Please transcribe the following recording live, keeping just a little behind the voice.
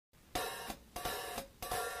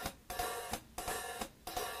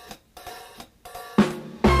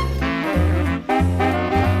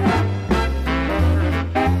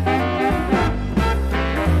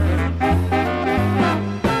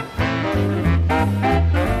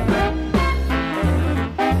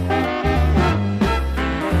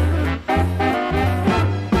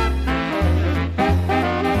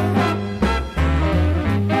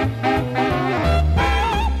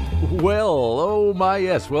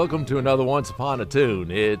yes, welcome to another Once Upon a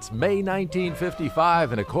Tune. It's May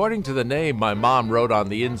 1955, and according to the name my mom wrote on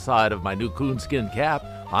the inside of my new coonskin cap,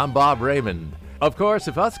 I'm Bob Raymond. Of course,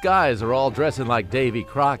 if us guys are all dressing like Davy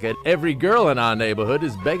Crockett, every girl in our neighborhood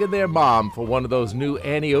is begging their mom for one of those new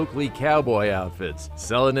Annie Oakley cowboy outfits,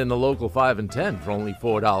 selling in the local 5 and 10 for only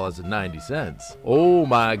 $4.90. Oh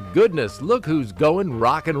my goodness, look who's going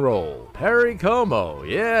rock and roll. Perry Como.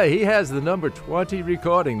 Yeah, he has the number 20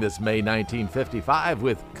 recording this May 1955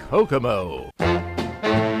 with Kokomo.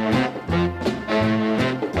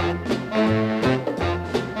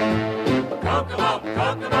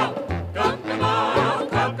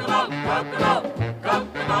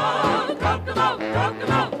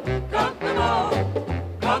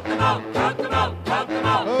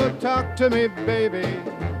 Talk to me, baby,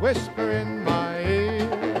 whisper in my ear.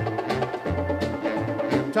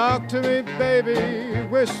 Talk to me, baby,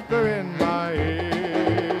 whisper in my ear.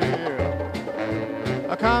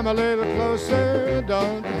 Come a little closer,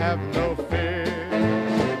 don't have no fear.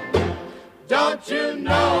 Don't you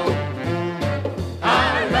know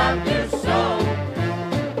I love you so?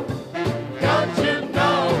 Don't you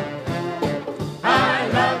know I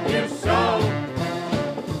love you so?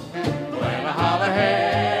 Well, holla,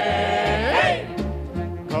 hey,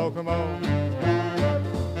 Kokomo.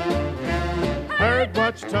 Heard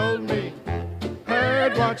what you told me,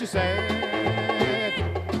 heard what you said.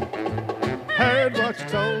 Heard what you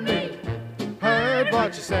told me, heard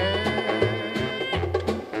what you said.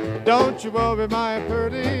 Don't you worry, my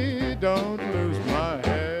pretty, don't lose my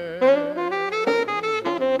head.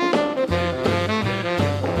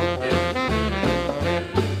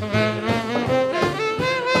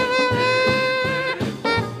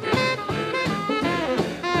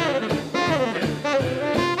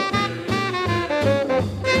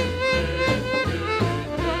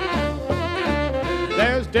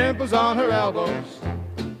 There's dimples on her elbows,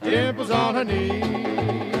 dimples on her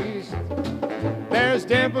knees. There's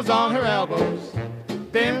dimples on her elbows,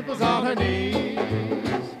 dimples on her knees.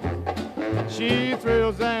 She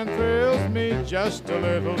thrills and thrills me just a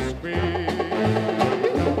little squeeze.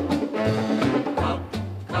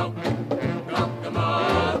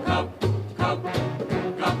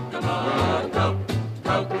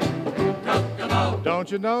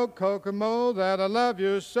 Don't you know, Kokomo, that I love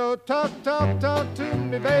you so? Talk, talk, talk to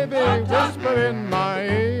me, baby, whisper in my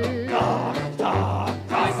ear. Oh,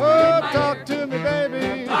 talk to me,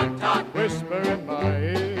 baby, whisper in my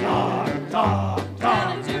ear.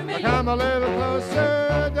 Come a little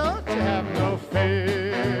closer, don't you have no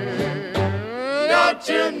fear. Don't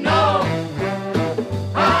you know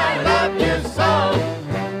I love you so?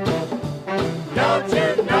 Don't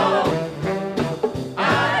you know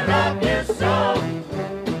I love you so?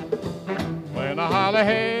 When I holler,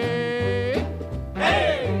 hey,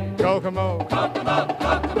 hey, Kokomo, Kokomo,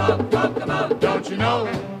 Kokomo, Kokomo. Don't you know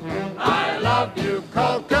I love you,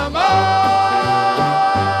 Kokomo,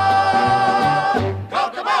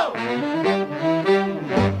 Kokomo.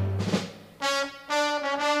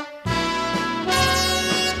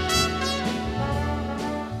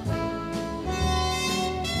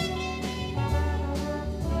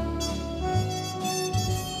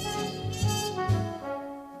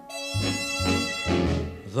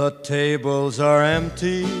 The tables are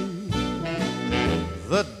empty,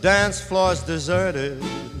 the dance floor's deserted.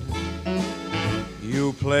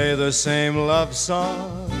 You play the same love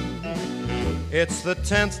song, it's the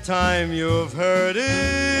 10th time you've heard it.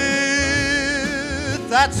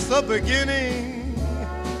 That's the beginning,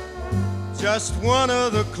 just one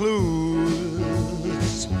of the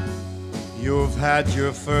clues. You've had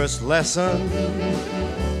your first lesson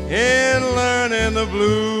in learning the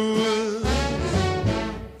blues.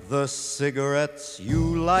 The cigarettes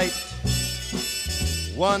you light,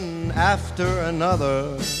 one after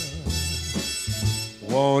another,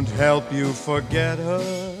 won't help you forget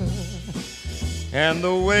her and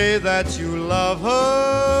the way that you love her.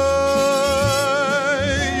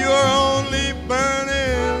 You're only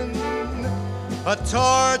burning a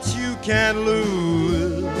torch you can't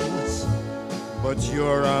lose, but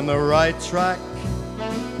you're on the right track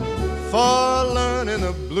for learning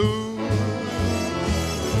the blues.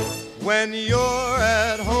 When you're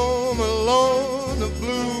at home alone, the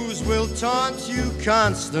blues will taunt you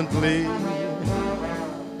constantly.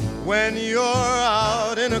 When you're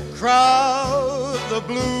out in a crowd, the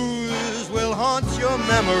blues will haunt your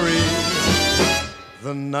memory.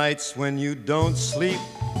 The nights when you don't sleep,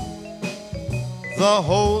 the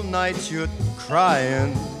whole night you're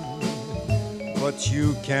crying, but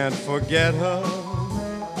you can't forget her.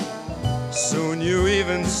 Soon you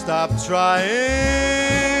even stop trying.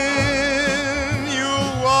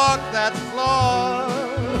 You'll walk that floor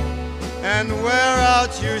and wear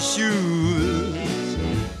out your shoes.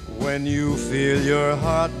 When you feel your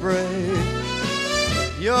heart break,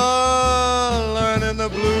 you're learning the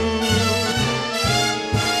blues.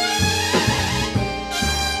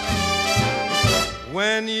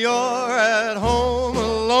 When you're at home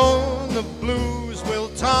alone, the blues will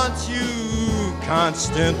taunt you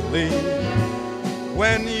constantly.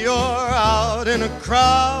 When you're out in a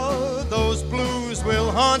crowd, those blues will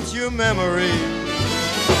haunt your memory.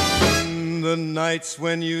 The nights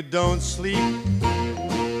when you don't sleep,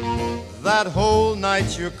 that whole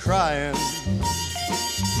night you're crying,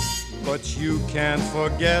 but you can't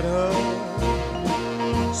forget her.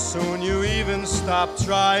 Soon you even stop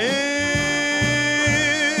trying.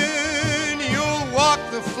 You'll walk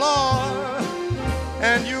the floor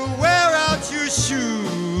and you'll wear out your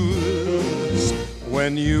shoes.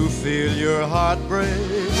 When you feel your heart break,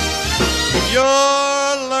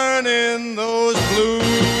 you're learning those blues.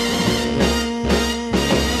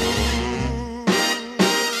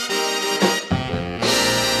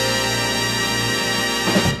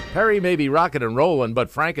 Perry may be rockin' and rollin',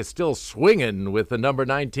 but Frank is still swingin' with the number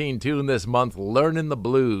 19 tune this month, Learnin' the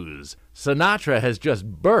Blues. Sinatra has just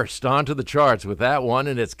burst onto the charts with that one,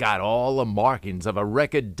 and it's got all the markings of a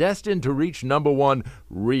record destined to reach number one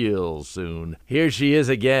real soon. Here she is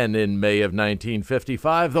again in May of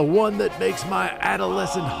 1955, the one that makes my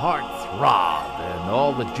adolescent heart throb, and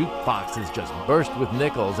all the jukeboxes just burst with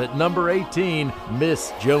nickels. At number 18,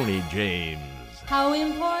 Miss Joni James. How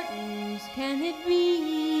important can it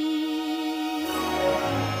be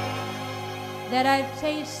that I've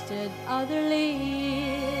tasted other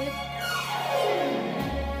lips?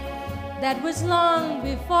 That was long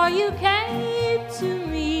before you came to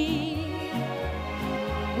me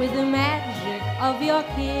with the magic of your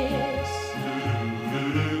kiss.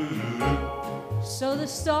 So the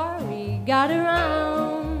story got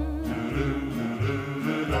around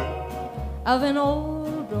of an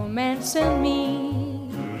old romance and me.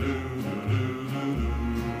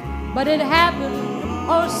 But it happened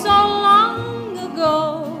oh so long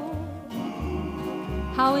ago.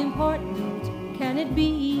 How important can it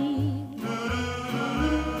be?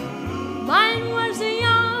 Mine was a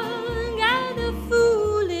young and a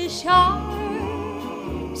foolish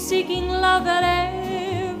heart, seeking love at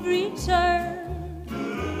every turn.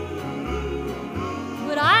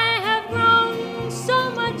 But I have grown so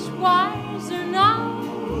much wiser now,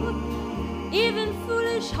 even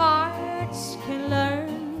foolish hearts can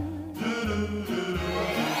learn.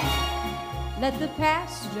 Let the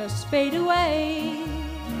past just fade away.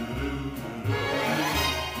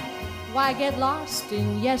 Why get lost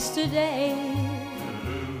in yesterday?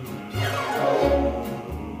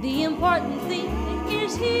 The important thing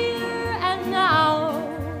is here and now,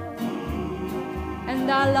 and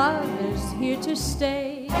our love is here to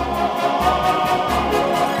stay.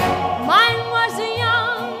 Mine was a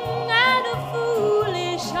young and a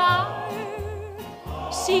foolish heart,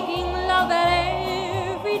 seeking love at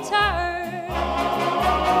every turn.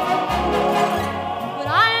 But I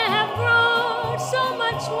have grown so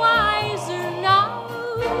much wiser now,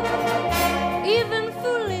 even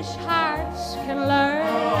foolish hearts can learn.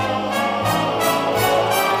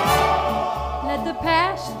 Let the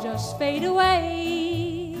past just fade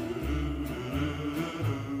away.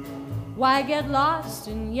 Why get lost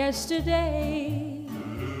in yesterday?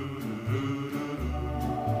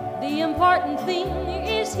 The important thing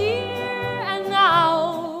is here and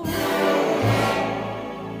now,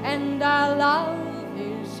 and our love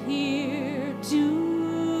is here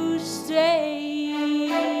to stay.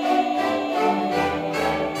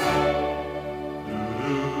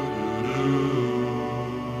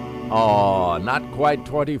 Aw, not quite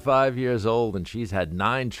 25 years old, and she's had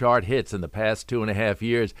 9 chart hits in the past 2.5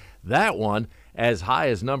 years. That one, as high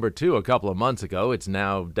as number 2 a couple of months ago, it's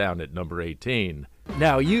now down at number 18.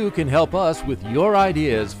 Now you can help us with your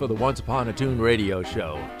ideas for the Once Upon a Tune radio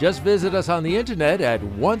show. Just visit us on the internet at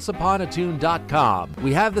onceuponatune.com.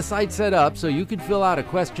 We have the site set up so you can fill out a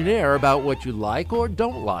questionnaire about what you like or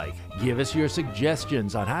don't like. Give us your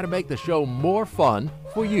suggestions on how to make the show more fun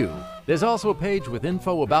for you. There's also a page with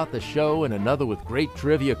info about the show and another with great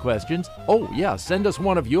trivia questions. Oh yeah, send us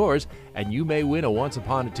one of yours and you may win a Once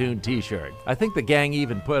Upon a Tune t-shirt. I think the gang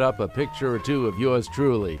even put up a picture or two of yours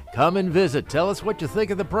truly. Come and visit, tell us what you think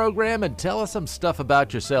of the program, and tell us some stuff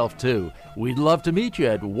about yourself too. We'd love to meet you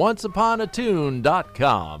at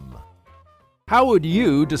onceuponatune.com. How would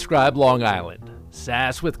you describe Long Island?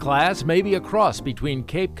 Sass with class, maybe a cross between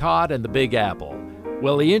Cape Cod and the Big Apple.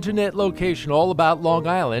 Well, the internet location all about Long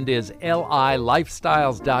Island is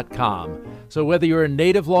lilifestyles.com. So whether you're a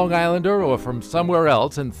native Long Islander or from somewhere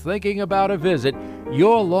else and thinking about a visit,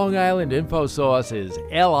 Your Long Island info source is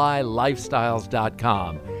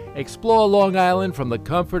lilifestyles.com. Explore Long Island from the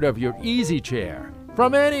comfort of your easy chair,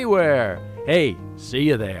 from anywhere. Hey, see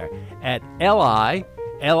you there at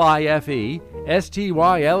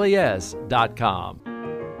lilifestyles.com.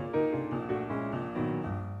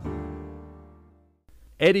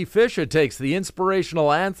 Eddie Fisher takes the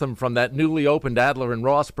inspirational anthem from that newly opened Adler and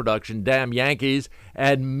Ross production, Damn Yankees,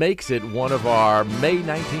 and makes it one of our May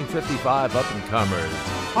 1955 up-and-comers,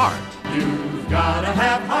 Heart. You've gotta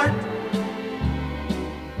have heart.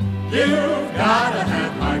 You've gotta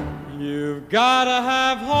have heart. You've gotta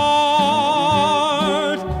have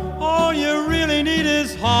heart. All you really need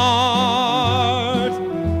is heart.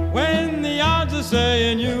 When the odds are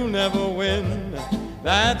saying you'll never win,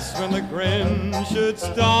 that's when the grin should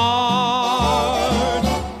start.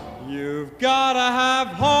 You've gotta have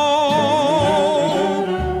hope.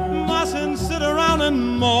 Mustn't sit around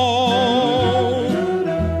and moan.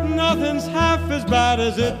 Nothing's half as bad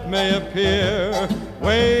as it may appear.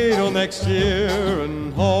 Wait till next year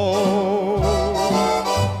and hope.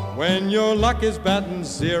 When your luck is batting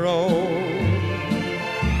zero,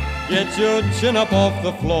 get your chin up off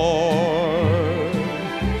the floor.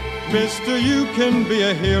 Mister, you can be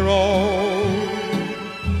a hero.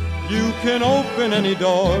 You can open any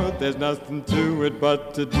door. There's nothing to it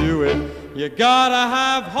but to do it. You gotta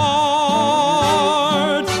have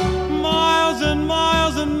heart. Miles and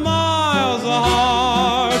miles and miles of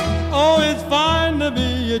heart. Oh, it's fine to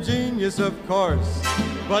be a genius, of course,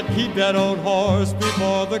 but keep that old horse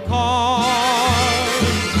before the cart.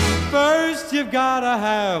 First, you've gotta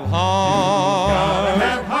have heart. Gotta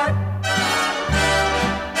have heart.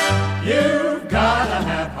 You've gotta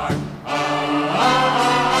have heart.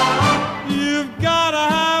 You've gotta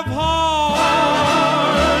have heart.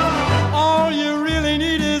 All you really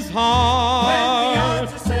need is heart. When the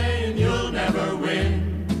odds are saying you'll never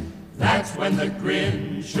win, that's when the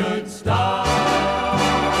grin should start.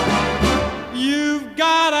 You've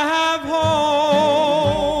gotta have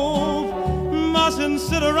hope. Mustn't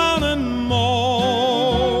sit around and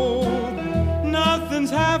moan. Nothing's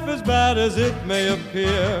half as bad as it may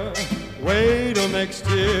appear. Wait till next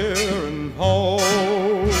year and hope.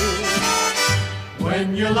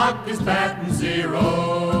 When your luck is batting zero,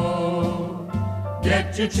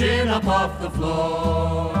 get your chin up off the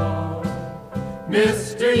floor.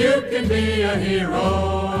 Mister, you can be a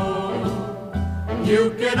hero.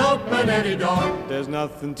 You can open any door. There's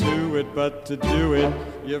nothing to it but to do it.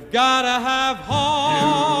 You've gotta have heart.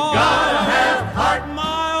 You've gotta have heart.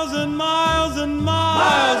 Miles and miles and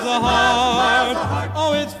miles of heart.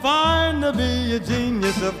 Oh, it's fine to be a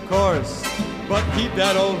genius, of course, but keep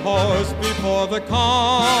that old horse before the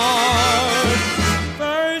cart.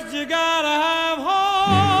 First, you gotta have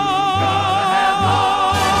heart. Gotta have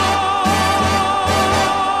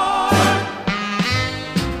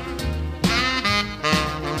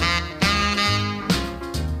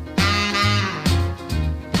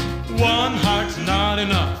One heart's not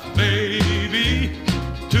enough, baby.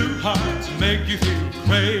 Two hearts make you feel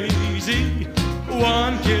crazy.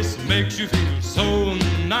 One kiss makes you feel so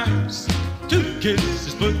nice. Two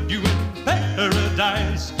kisses put you in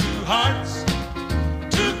paradise. Two hearts,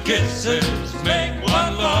 two kisses make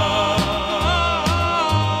one love.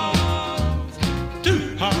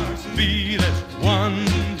 Two hearts beat as one,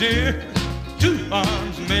 dear. Two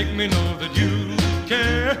arms make me know that you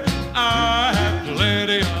care. I have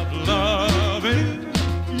plenty of loving.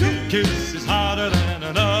 Your kiss is hotter than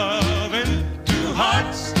an oven. Two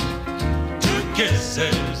hearts, two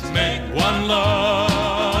kisses make one love.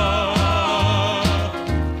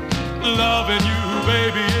 Loving you,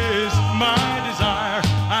 baby, is my desire.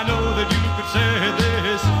 I know that you could set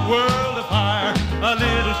this world afire. A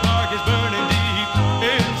little spark is burning deep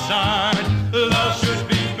inside. Love should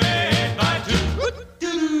be made by two.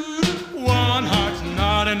 One heart's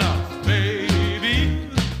not enough, baby.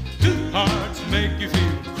 Two hearts make you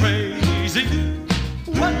feel crazy.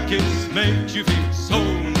 One kiss makes you feel so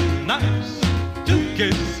nice. Two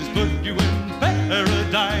kisses put you in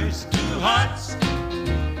paradise. Two hearts,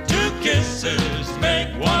 two kisses make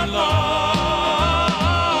one love.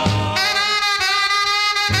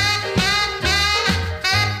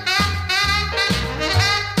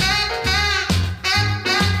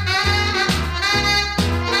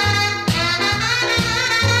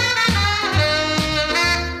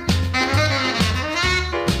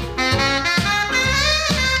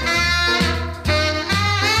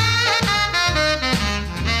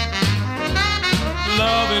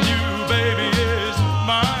 Loving you, baby, is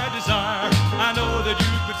my desire. I know that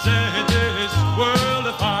you could say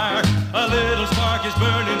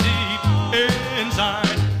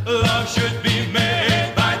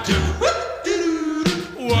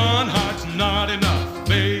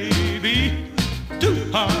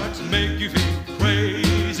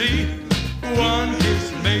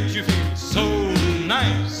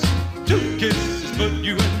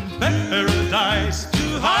dice.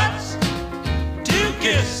 Two hearts, two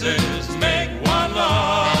kisses make one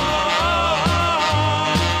love.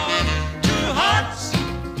 Two hearts,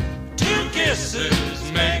 two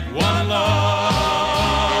kisses make one love.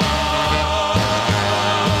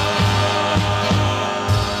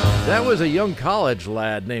 That was a young college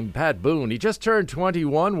lad named Pat Boone. He just turned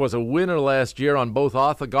 21, was a winner last year on both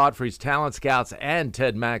Arthur Godfrey's Talent Scouts and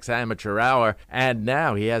Ted Mack's Amateur Hour, and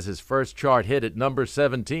now he has his first chart hit at number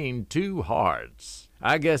 17, Two Hearts.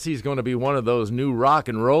 I guess he's going to be one of those new rock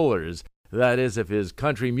and rollers. That is, if his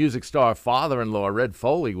country music star father-in-law, Red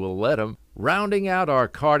Foley, will let him. Rounding out our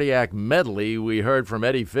cardiac medley, we heard from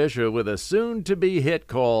Eddie Fisher with a soon-to-be hit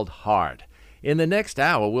called Heart. In the next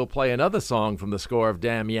hour, we'll play another song from the score of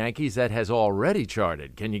Damn Yankees that has already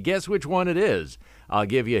charted. Can you guess which one it is? I'll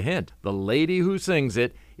give you a hint. The lady who sings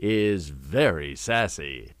it is very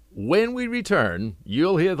sassy. When we return,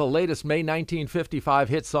 you'll hear the latest May 1955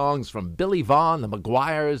 hit songs from Billy Vaughn, the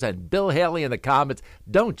McGuires, and Bill Haley and the Comets.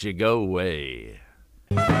 Don't you go away.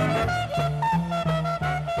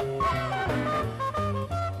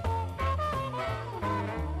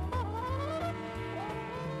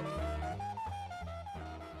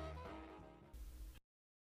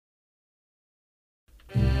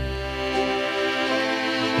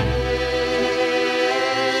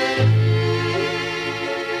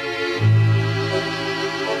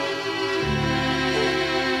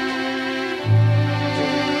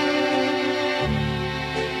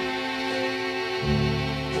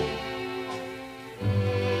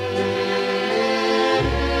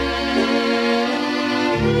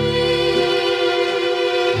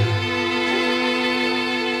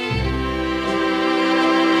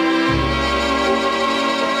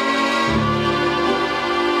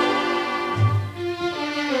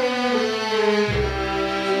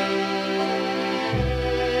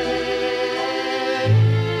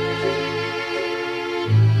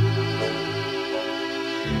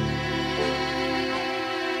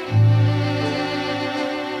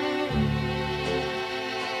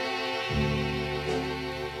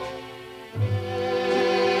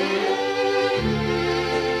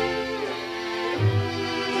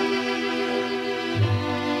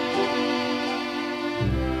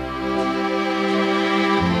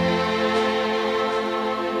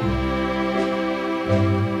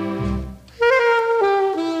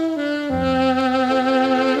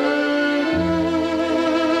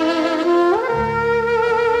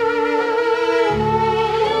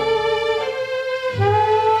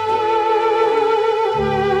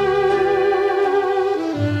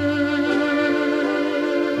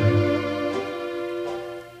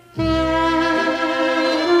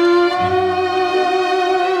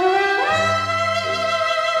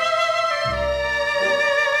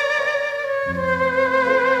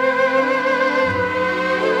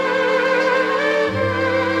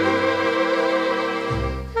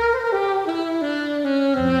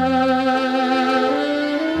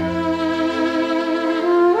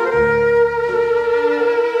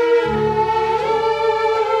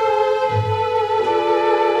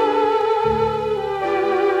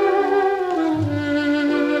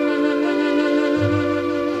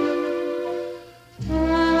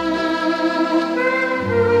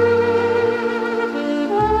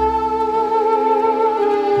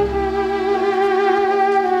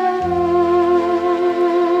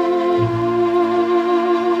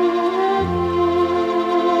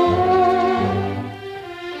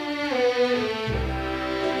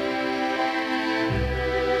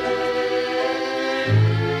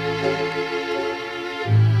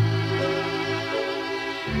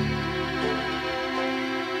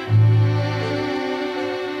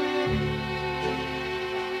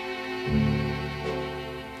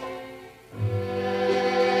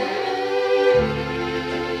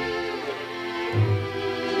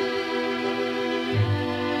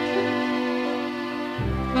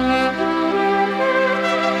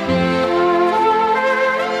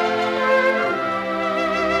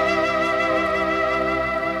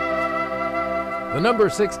 The number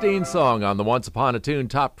 16 song on the Once Upon a Tune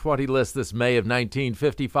Top 20 list this May of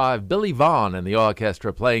 1955, Billy Vaughn and the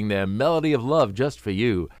orchestra playing their Melody of Love Just for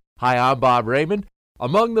You. Hi, I'm Bob Raymond.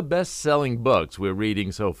 Among the best-selling books we're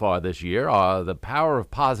reading so far this year are The Power of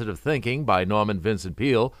Positive Thinking by Norman Vincent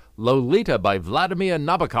Peale, Lolita by Vladimir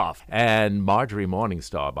Nabokov, and Marjorie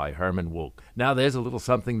Morningstar by Herman Wouk. Now, there's a little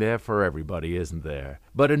something there for everybody, isn't there?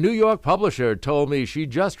 But a New York publisher told me she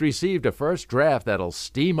just received a first draft that'll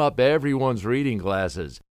steam up everyone's reading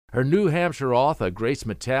glasses. Her New Hampshire author, Grace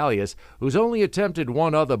Metalius, who's only attempted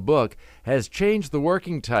one other book, has changed the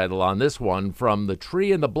working title on this one from The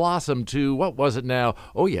Tree and the Blossom to, what was it now?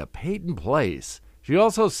 Oh yeah, Peyton Place. She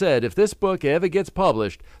also said if this book ever gets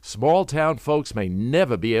published, small-town folks may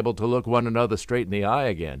never be able to look one another straight in the eye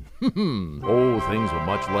again. Oh, things were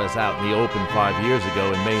much less out in the open 5 years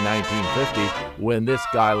ago in May 1950 when this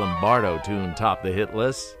Guy Lombardo tune topped the hit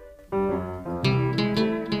list.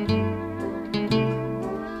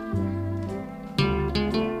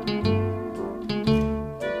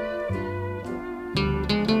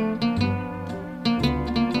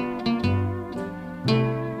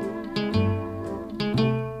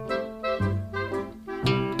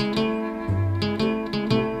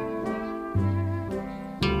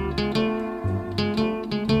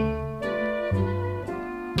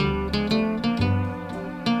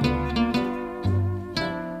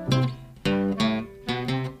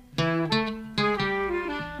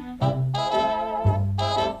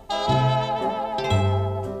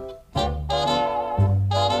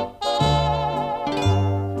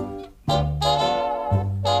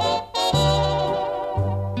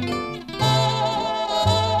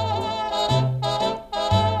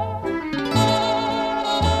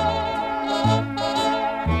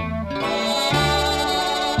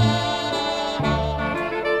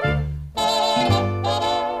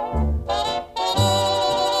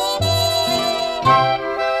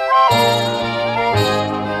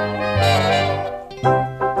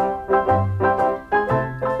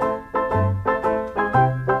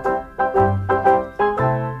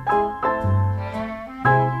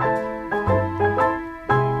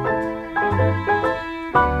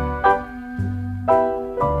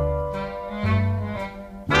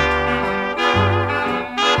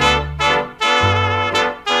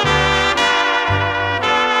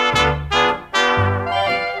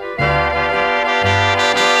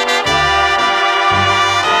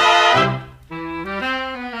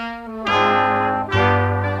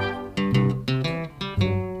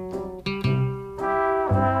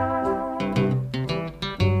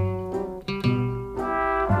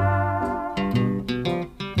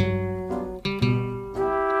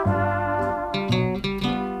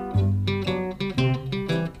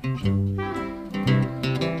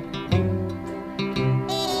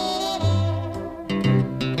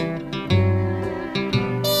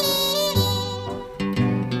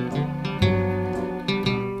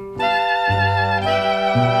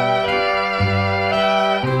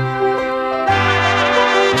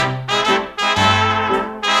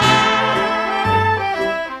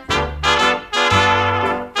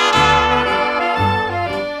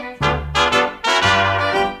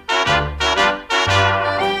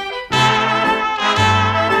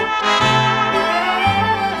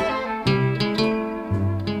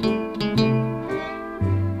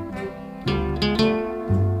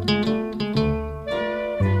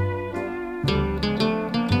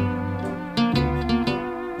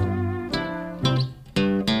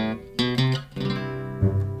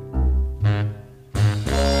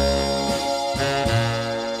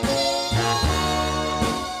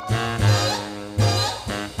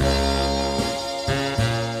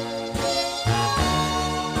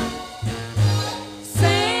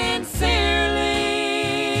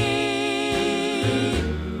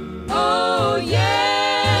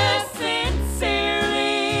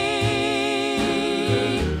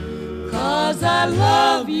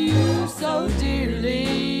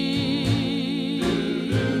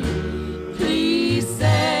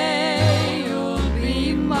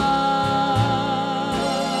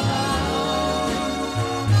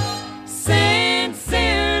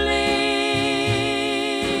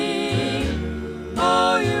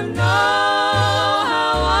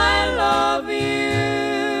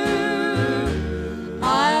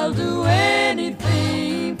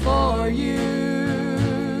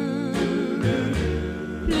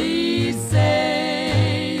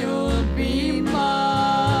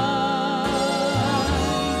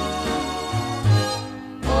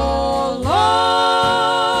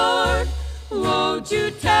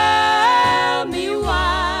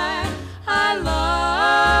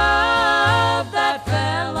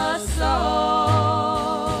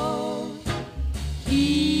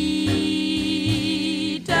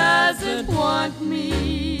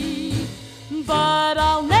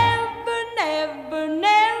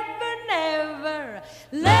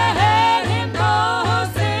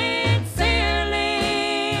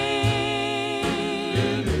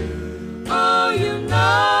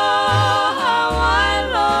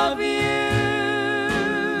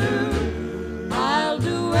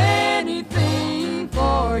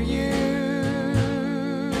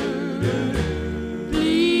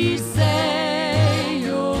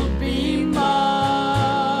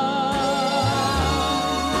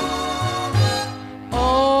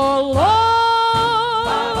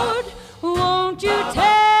 Won't you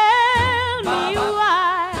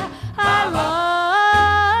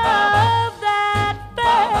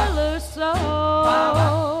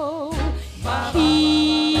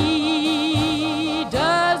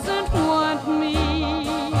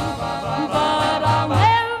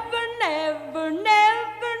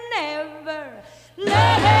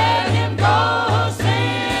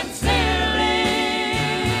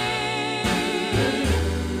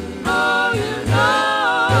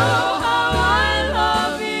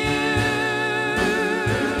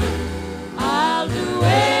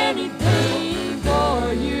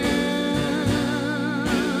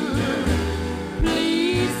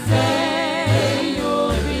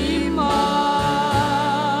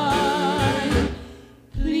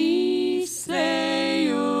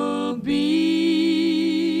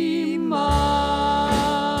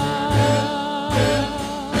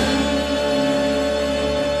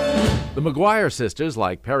The McGuire sisters,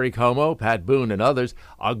 like Perry Como, Pat Boone, and others,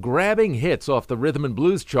 are grabbing hits off the rhythm and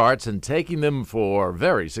blues charts and taking them for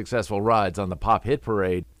very successful rides on the pop hit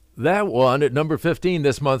parade. That one at number 15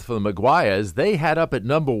 this month for the McGuires. They had up at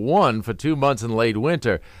number 1 for 2 months in late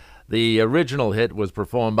winter. The original hit was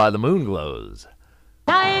performed by the Moonglows.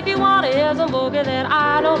 Now if you want to hear some boogie, then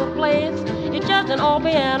I know the place. It's just an old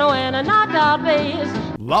piano and a knocked out bass.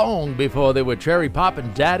 Long before there were Cherry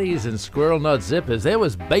Poppin' Daddies and Squirrel Nut Zippers, there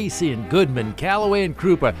was Basie and Goodman, Calloway and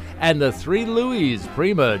Krupa, and the three Louis,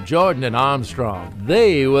 Prima, Jordan, and Armstrong.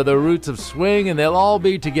 They were the roots of swing, and they'll all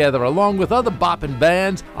be together, along with other boppin'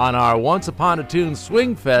 bands, on our Once Upon a Tune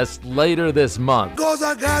Swing Fest later this month. 'Cause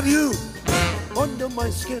I got you under my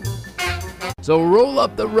skin. So roll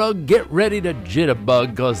up the rug, get ready to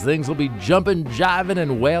jitterbug, cause things will be jumping, jiving,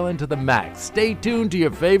 and wailing to the max. Stay tuned to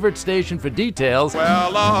your favorite station for details.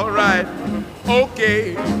 Well, all right,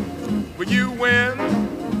 okay, will you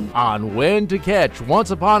win? On when to catch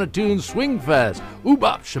Once Upon a Tune Swing Fest.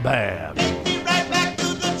 Oobop shabam.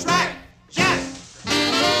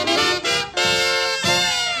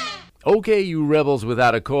 Okay, you rebels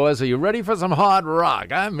without a cause, are you ready for some hard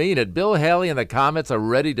rock? I mean it. Bill Haley and the Comets are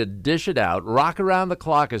ready to dish it out. Rock Around the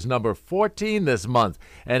Clock is number 14 this month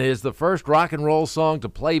and is the first rock and roll song to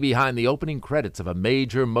play behind the opening credits of a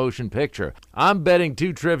major motion picture. I'm betting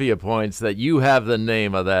 2 trivia points that you have the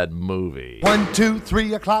name of that movie. 1, 2,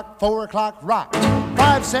 3 o'clock, 4 o'clock, rock.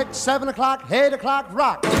 5, 6, 7 o'clock, 8 o'clock,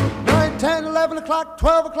 rock. 9, 10, 11 o'clock,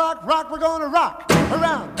 12 o'clock, rock. We're gonna rock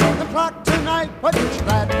around the clock tonight. Put your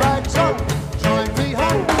glad rags on, join me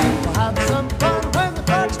home. We'll have some fun when the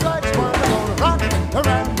clock strikes 1. We're gonna rock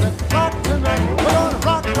around the clock tonight. We're gonna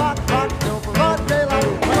rock, rock, rock till broad daylight.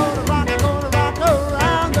 We're gonna rock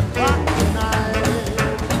around the clock tonight.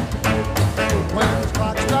 When the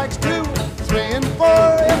clock strikes 2, 3, and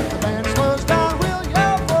 4, if the band slows down, we'll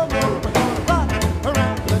yell for more. We're gonna rock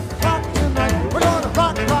around the clock tonight. We're gonna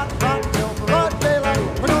rock, rock, rock till broad daylight.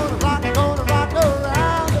 We're gonna rock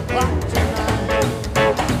around the clock tonight.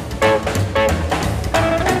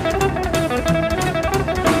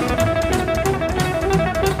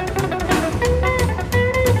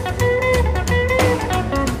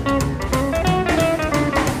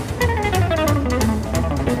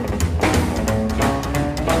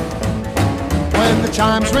 When the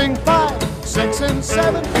chimes ring 5, 6, and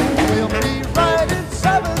 7, we'll be right in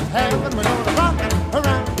 7th heaven. We're gonna rock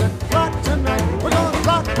around the clock tonight. We're gonna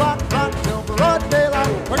rock, rock, rock till broad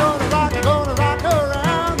daylight. We're gonna rock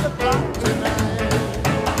around the clock tonight.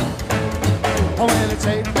 Oh, when it's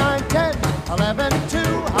 8, 9, 10, 11,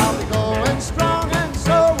 2, I'll be going strong, and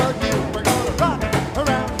so will you. We're gonna rock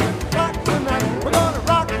around the clock tonight. We're gonna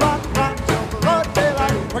rock, rock, rock till broad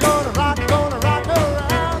daylight. We're gonna rock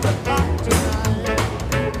around the clock tonight.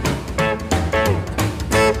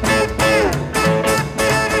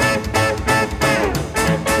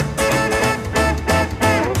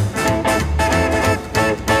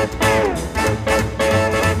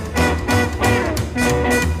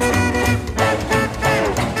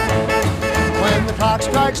 When the clock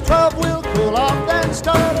strikes 12, we'll cool off, then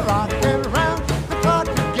start rocking around the clock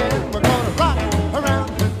again. We're gonna rock around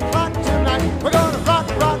the clock tonight. We're gonna rock,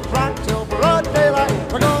 rock, rock till broad daylight.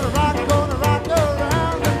 We're gonna rock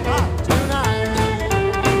around the clock tonight.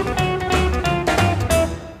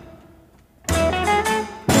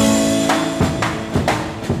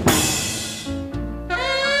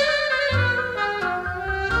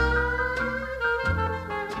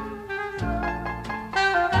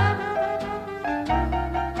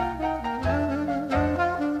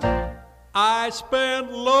 I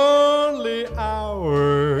spent lonely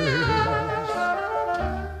hours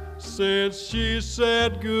since she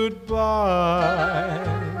said goodbye.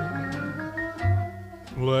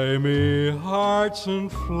 Play me hearts and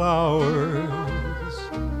flowers,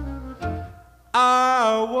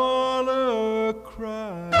 I wanna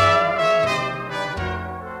cry.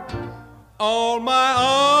 All my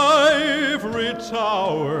ivory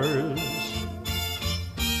towers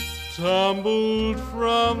tumbled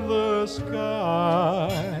from the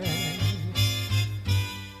sky.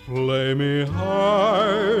 Play me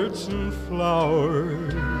hearts and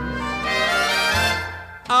flowers,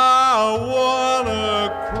 I wanna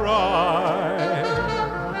cry.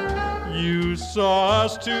 You saw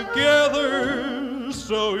us together,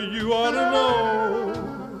 so you ought to know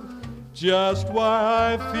just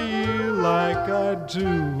why I feel like I do.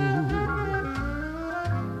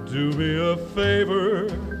 Do me a favor,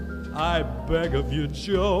 I beg of you,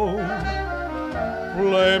 Joe.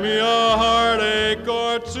 Play me a heartache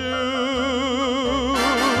or two.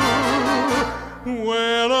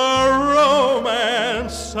 When a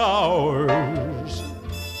romance sours,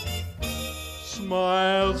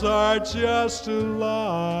 are just a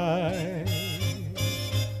lie.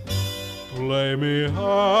 Play me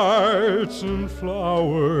hearts and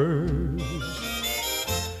flowers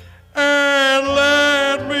and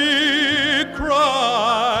let me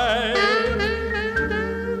cry.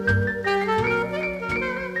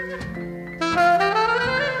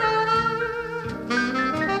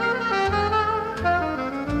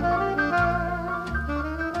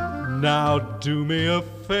 Now do me a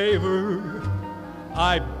favor,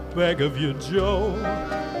 I beg of you, Joe.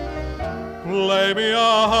 Play me a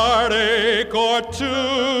heartache or two.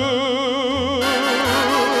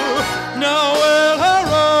 Now when her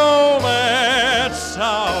romance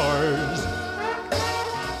sours,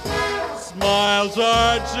 smiles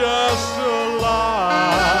are just a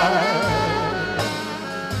lie.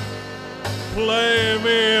 Play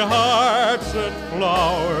me hearts and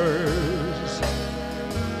flowers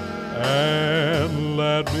and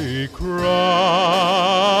let me cry.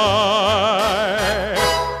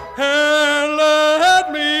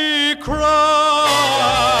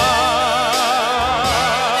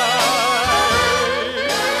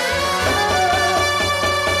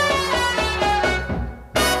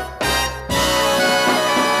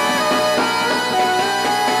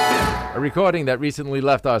 A recording that recently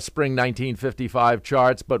left our spring 1955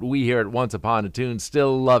 charts, but we here at Once Upon a Tune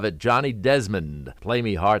still love it. Johnny Desmond, Play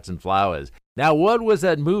Me Hearts and Flowers. Now, what was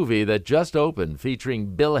that movie that just opened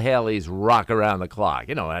featuring Bill Haley's Rock Around the Clock?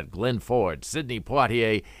 You know, at Glenn Ford, Sidney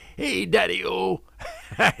Poitier, Hey Daddy-O.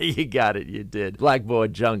 You got it, you did.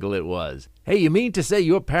 Blackboard Jungle it was. Hey, you mean to say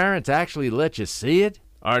your parents actually let you see it?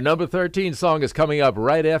 Our number 13 song is coming up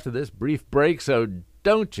right after this brief break, so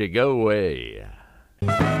don't you go away.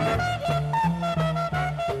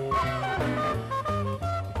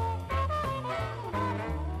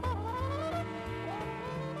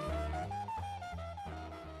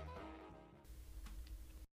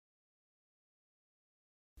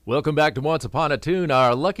 Welcome back to Once Upon a Tune.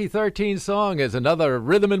 Our Lucky 13 song is another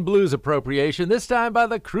rhythm and blues appropriation, this time by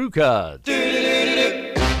the Crew Cuts.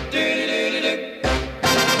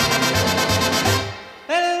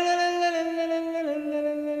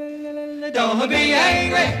 Don't be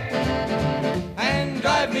angry and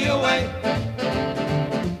drive me away.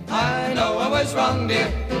 I know I was wrong,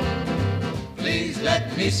 dear. Please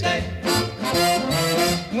let me stay.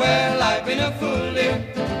 Well, I've been a fool, dear.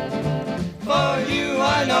 For you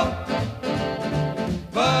I know,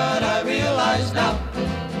 but I realize now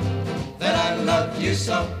that I love you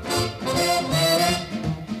so.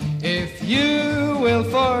 If you will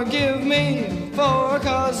forgive me for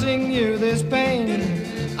causing you this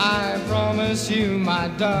pain, I promise you, my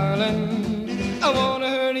darling, I won't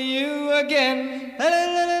hurt you again.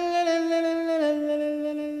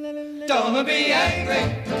 Don't be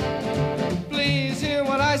angry, please hear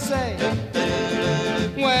what I say.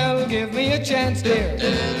 Well, give me a chance, dear.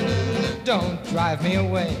 Don't drive me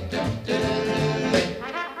away.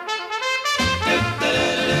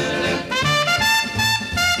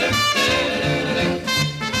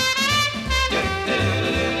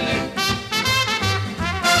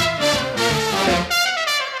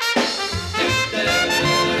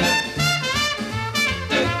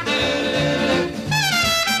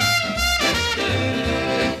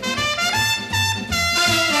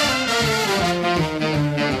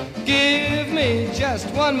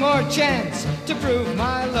 One more chance to prove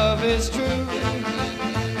my love is true,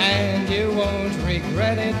 and you won't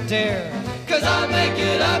regret it, dear, 'cause I'll make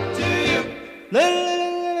it up to you.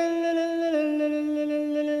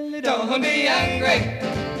 Don't be angry,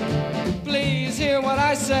 please hear what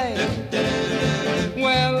I say.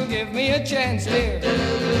 Well, give me a chance, dear.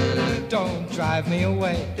 Don't drive me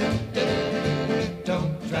away.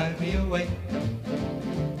 Don't drive me away.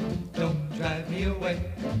 Don't drive me away.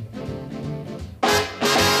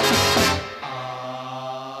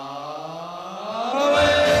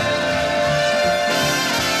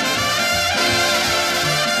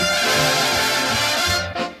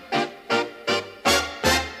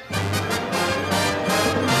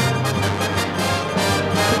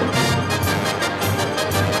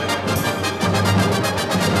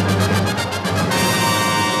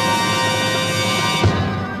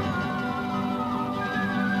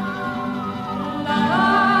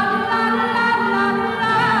 La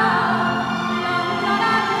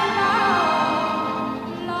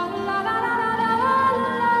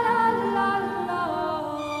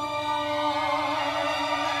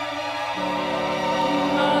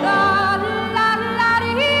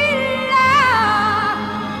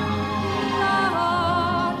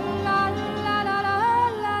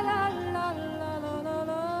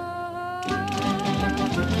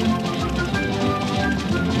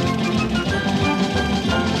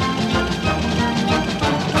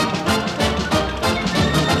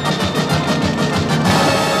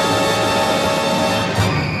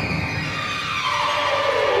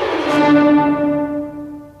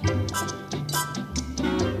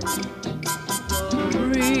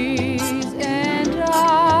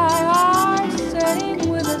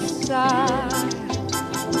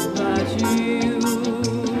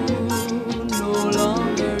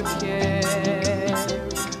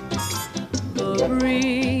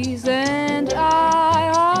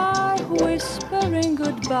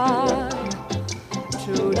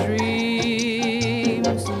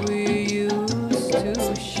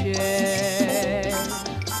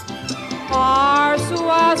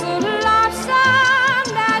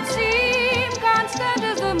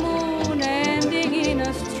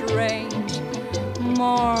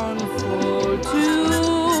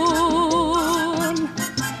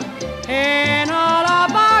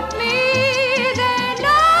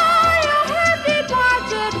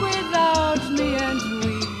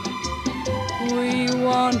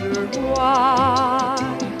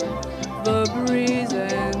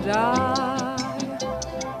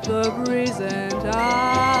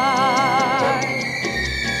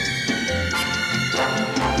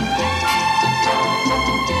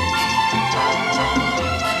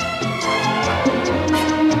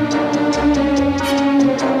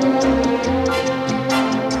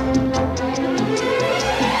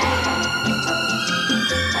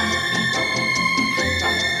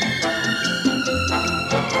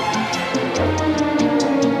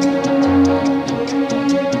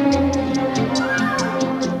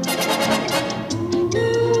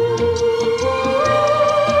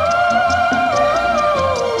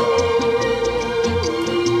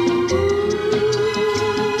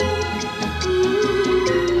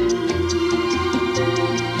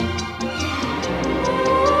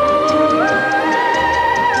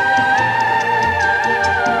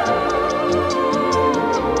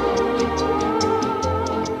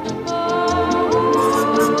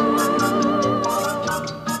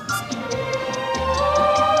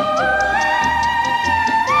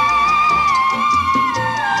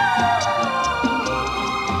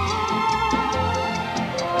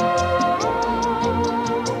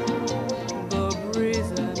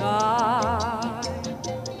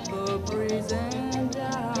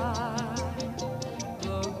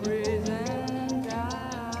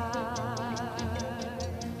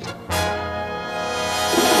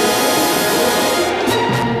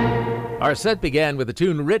Our set began with a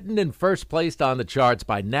tune written and first placed on the charts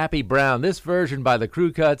by Nappy Brown. This version by the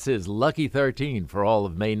Crew Cuts is Lucky 13 for all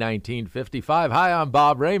of May 1955. Hi, I'm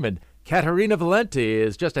Bob Raymond. Caterina Valenti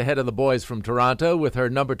is just ahead of the boys from Toronto with her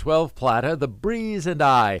number 12 platter, The Breeze and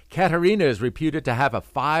I. Caterina is reputed to have a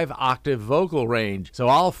 5-octave vocal range, so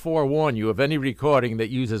I'll forewarn you of any recording that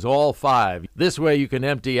uses all 5. This way you can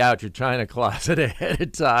empty out your china closet ahead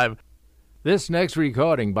of time. This next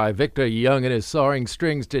recording by Victor Young and his Soaring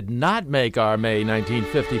Strings did not make our May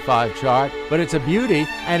 1955 chart, but it's a beauty,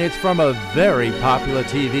 and it's from a very popular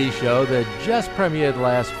TV show that just premiered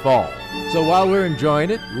last fall. So while we're enjoying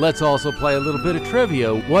it, let's also play a little bit of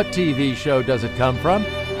trivia. What TV show does it come from,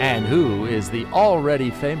 and who is the already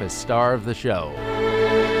famous star of the show?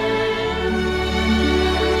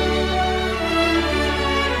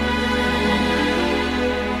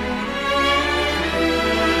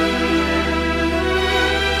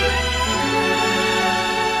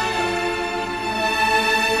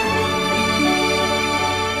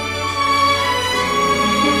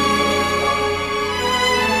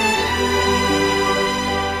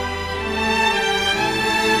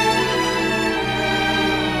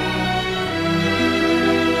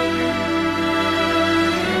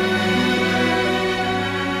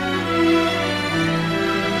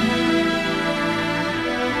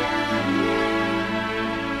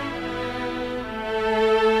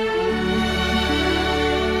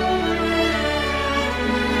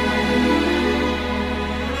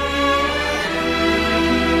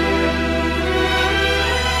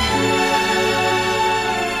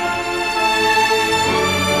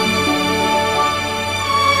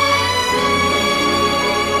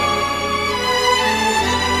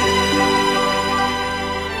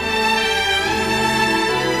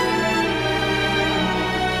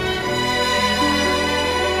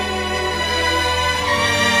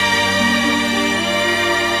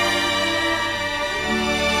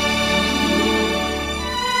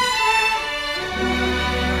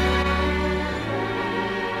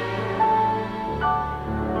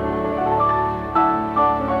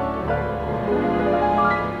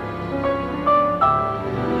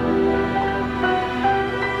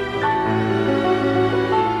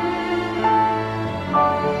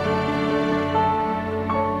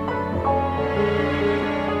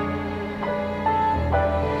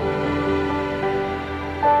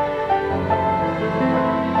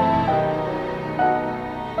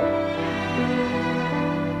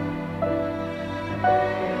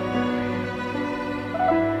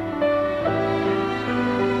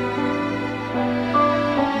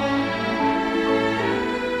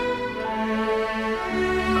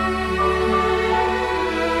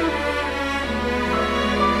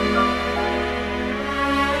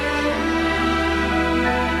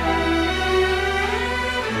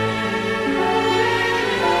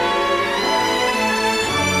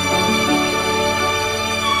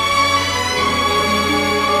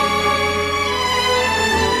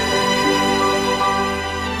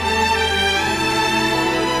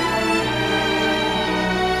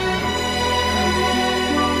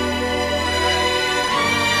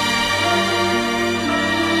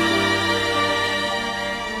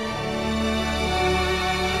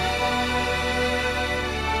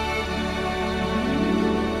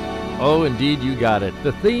 Oh, indeed, you got it.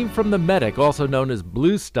 The theme from The Medic, also known as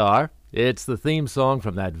Blue Star. It's the theme song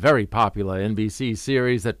from that very popular NBC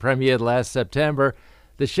series that premiered last September.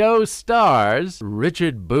 The show stars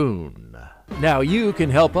Richard Boone. Now you can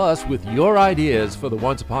help us with your ideas for the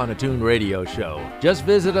Once Upon a Tune radio show. Just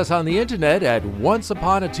visit us on the internet at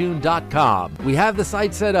onceuponatune.com. We have the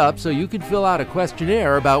site set up so you can fill out a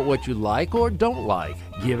questionnaire about what you like or don't like.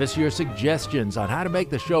 Give us your suggestions on how to make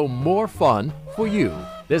the show more fun for you.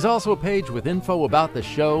 There's also a page with info about the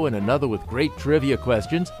show and another with great trivia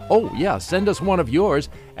questions. Oh yeah, send us one of yours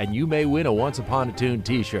and you may win a Once Upon a Tune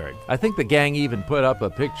t-shirt. I think the gang even put up a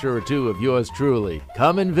picture or two of yours truly.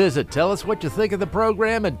 Come and visit, tell us what you think of the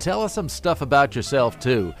program, and tell us some stuff about yourself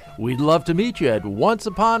too. We'd love to meet you at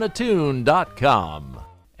onceuponatune.com.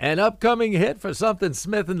 An upcoming hit for Something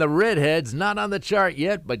Smith and the Redheads, not on the chart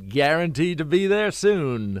yet, but guaranteed to be there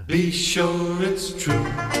soon. Be sure it's true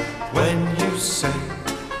when you say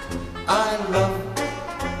I love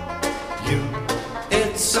you.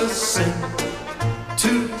 It's a sin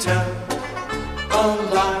to tell a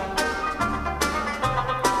lie.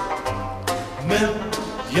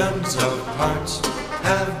 Millions of hearts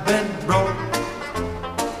have been broken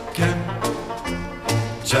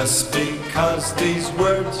just because these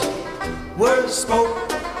words were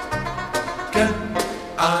spoken.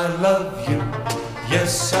 I love you,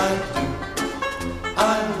 yes I do.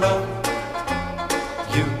 I love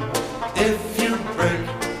you. If you break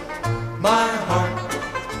my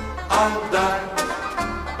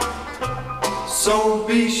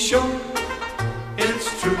be sure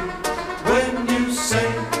it's true when you say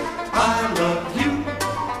I love you.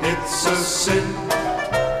 It's a sin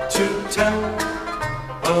to tell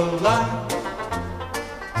a lie.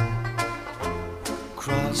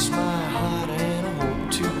 Cross my heart and I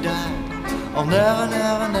hope to die. I'll never,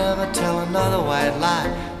 never, never tell another white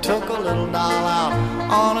lie. Took a little doll out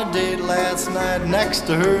on a date last night. Next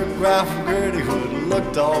to her, Ralph and Gertie Hood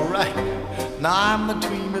looked alright. Now I'm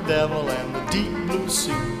between the devil and the deep blue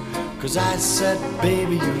sea. 'Cause I said,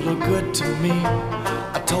 baby, you look good to me.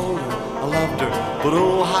 I told her I loved her, but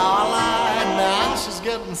oh, how I lied. Now she's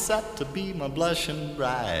getting set to be my blushing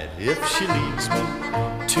bride. If she leads me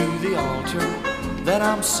to the altar, then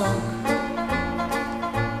I'm sunk.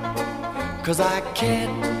 'Cause I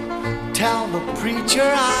can't tell the preacher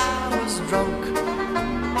I was drunk.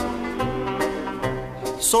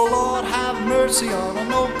 So Lord, have mercy on a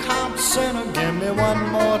no-comp sinner. Give me one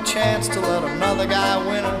more chance to let another guy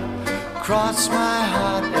win her. Cross my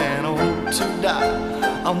heart and I hope to die.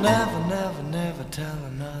 I'll never, never, never tell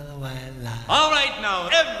another white lie. All right now,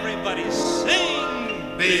 everybody sing.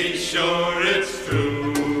 Be sure it's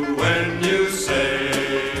true when you say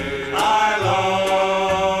I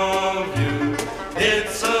love you.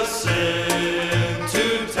 It's a sin to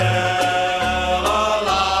tell a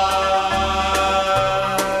lie.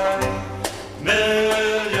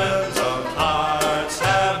 Millions of hearts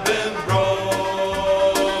have been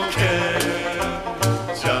broken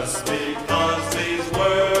just because these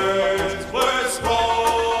words were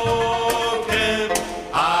spoken.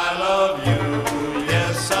 I love you,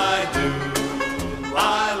 yes I do. I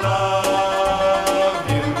love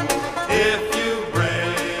you. If you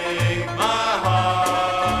break my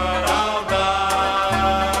heart, I'll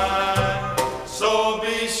die. So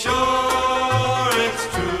be sure it's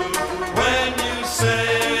true when you say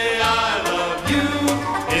I love you.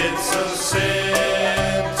 It's a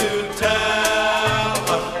sin to tell.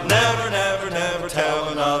 Never, never, never tell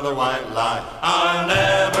another white lie. I'll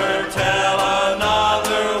never tell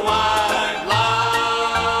another white lie.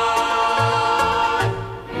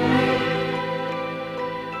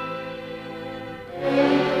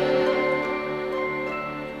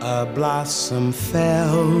 A blossom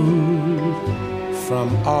fell from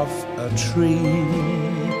off a tree.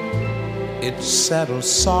 It settled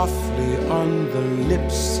softly on the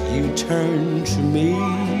lips you turned to me.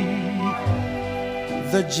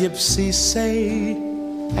 The gypsies say,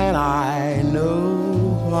 and I know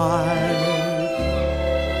why,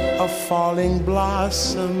 a falling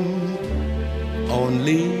blossom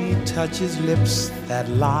only touches lips that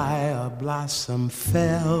lie. A blossom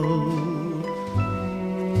fell,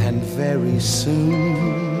 and very soon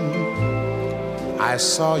I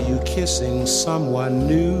saw you kissing someone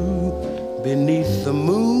new beneath the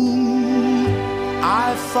moon.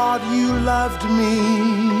 I thought you loved me.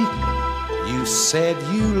 You said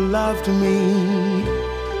you loved me.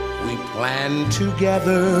 We planned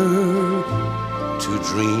together to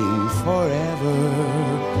dream forever.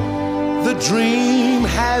 The dream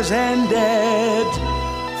has ended,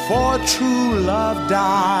 for true love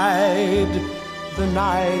died. The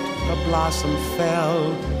night a blossom fell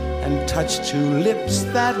and touched two lips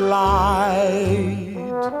that lied.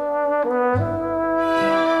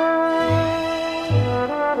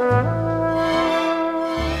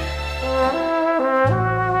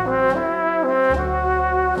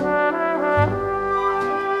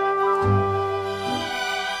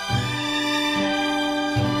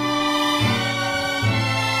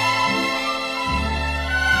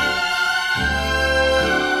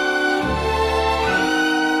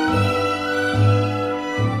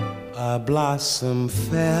 A blossom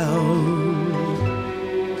fell,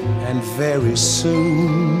 and very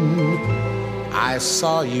soon I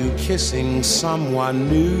saw you kissing someone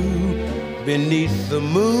new beneath the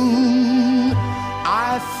moon.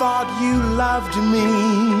 I thought you loved me.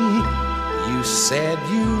 You said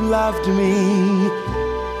you loved me.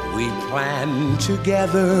 We planned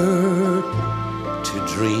together to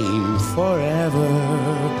dream forever.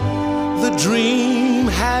 The dream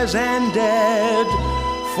has ended,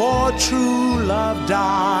 for true love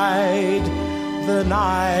died. The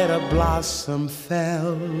night a blossom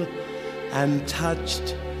fell and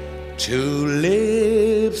touched two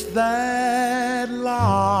lips that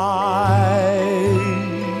lied.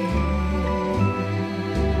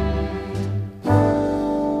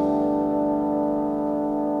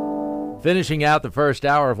 Finishing out the first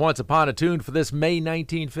hour of Once Upon a Tune for this May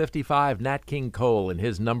 1955, Nat King Cole and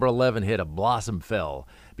his number 11 hit, A Blossom Fell.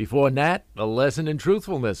 Before Nat, a lesson in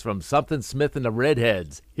truthfulness from Something Smith and the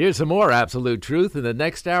Redheads. Here's some more absolute truth. In the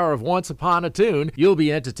next hour of Once Upon a Tune, you'll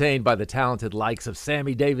be entertained by the talented likes of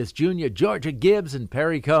Sammy Davis Jr., Georgia Gibbs, and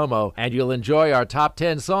Perry Como, and you'll enjoy our top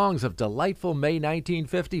 10 songs of delightful May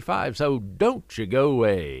 1955, so don't you go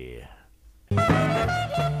away.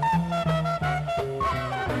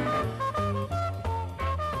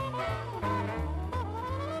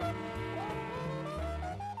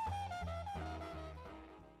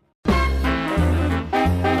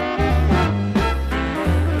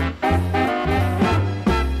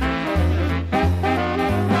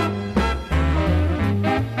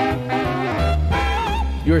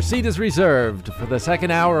 Your seat is reserved for the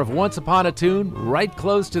second hour of Once Upon a Tune, right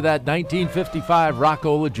close to that 1955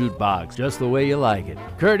 Rockola jukebox, just the way you like it.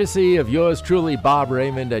 Courtesy of yours truly, Bob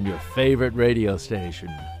Raymond, and your favorite radio station.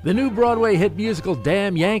 The new Broadway hit musical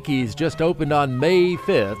Damn Yankees just opened on May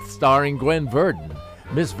 5th, starring Gwen Verdon.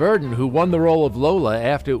 Miss Verdon, who won the role of Lola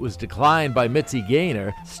after it was declined by Mitzi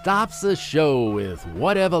Gaynor, stops the show with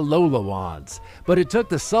Whatever Lola Wants. But it took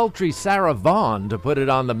the sultry Sarah Vaughan to put it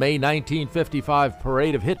on the May 1955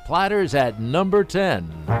 Parade of Hit Platters at number 10.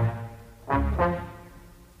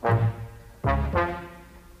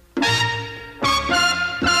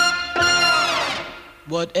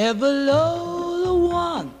 Whatever Lola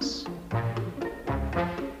wants,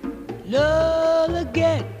 Lola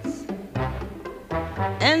gets.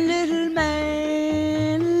 And little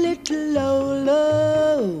man, little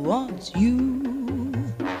Lola wants you.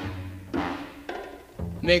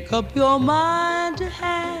 Make up your mind to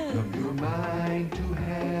have. Make up your mind to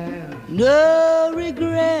have. No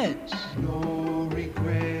regrets. No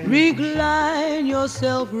regrets. Recline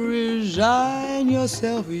yourself, resign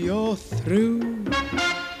yourself, you're through.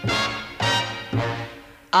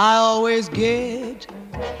 I always get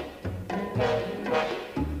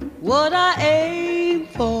what I aim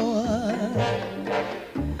for,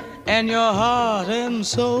 and your heart and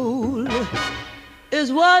soul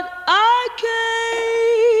is what I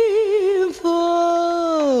came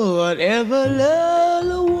for. Whatever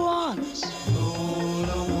Lola wants,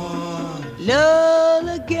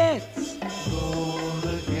 Lola gets.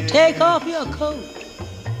 Take off your coat,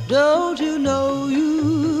 don't you know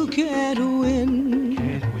you can't win?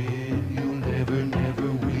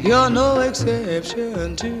 You're no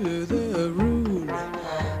exception to the rule.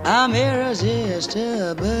 I'm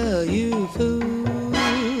irresistible, you fool.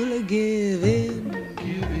 Give in,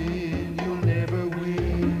 you'll never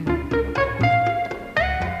win.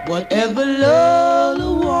 Whatever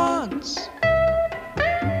Lola wants,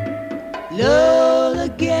 Lola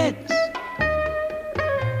gets.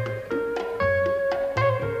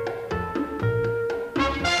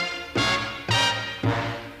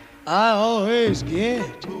 I always get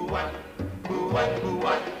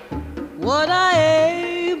what I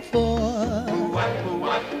aim for,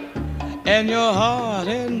 and your heart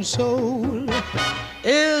and soul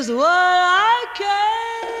is what I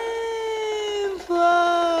came for.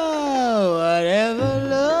 Whatever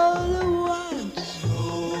Lola wants,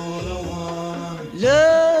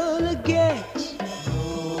 Lola gets.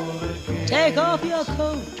 Take off your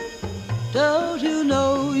coat, don't you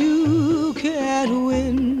know you can't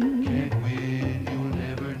win?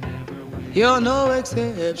 You're no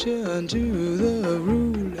exception to the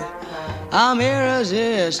rule. I'm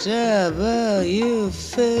irresistible, you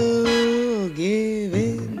fool. Give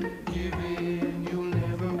in, you'll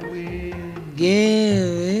never win.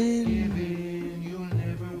 Give in, you'll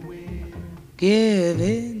never win. Give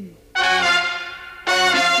in.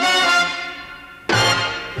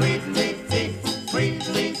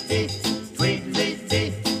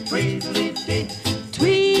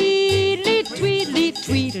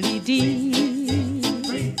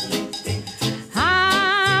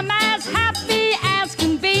 I'm as happy as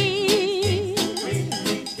can be.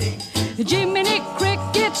 Jiminy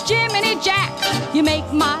Crickets, Jiminy Jack, you make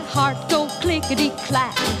my heart go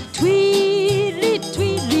clickety-clack. Tweedly,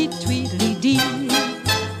 tweedly, tweedly dee.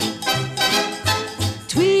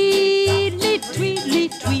 Tweedly, tweedly,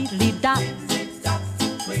 tweedly dot.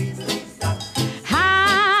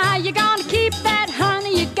 How you gonna keep that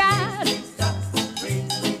honey you got?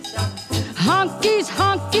 Honkies,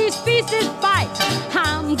 honkies, pieces bite.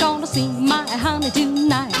 I'm gonna see my honey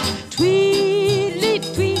tonight. Tweedly,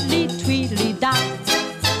 tweedly, tweedly dot.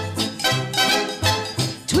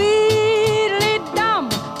 Tweedly dum,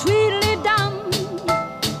 tweedly dum.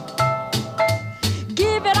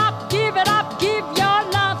 Give it up, give it up, give your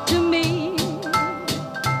love to me.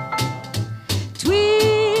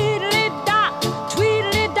 Tweedly dot,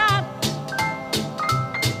 tweedly dot.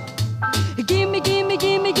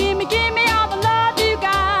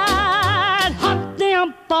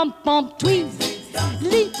 bump, tweedly,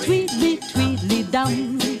 tweedly, tweedly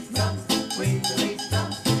dum.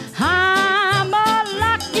 I'm a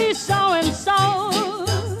lucky so-and-so.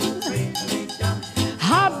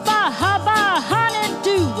 Hubba, hubba,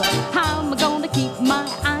 honey-do. I'm gonna keep my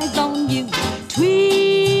eyes on you.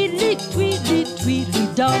 Tweedly, tweedly, tweedly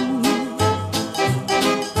dum.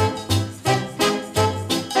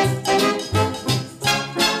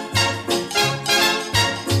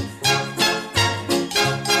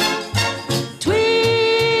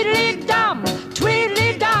 Tweedly dum,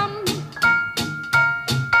 tweedly dum.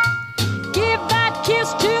 Give that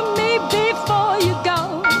kiss to me before you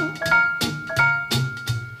go.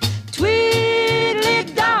 Tweedly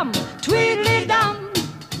dum, tweedly dum.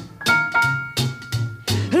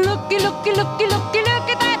 Looky, looky, looky, looky, look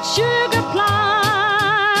at that sugar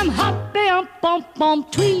plum. Hoppy ump, ump,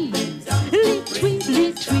 ump, tweedly,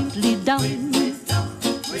 tweedly, tweedly dum.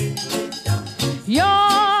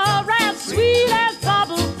 You're as sweet as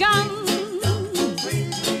bubble gum.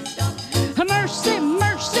 Mercy,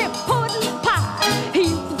 mercy, pudding pie. You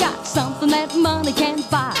got something that money can't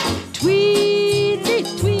buy. Tweedly,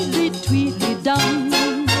 tweedly, tweedly dum.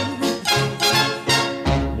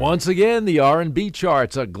 Once again, the R&B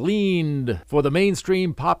charts are gleaned for the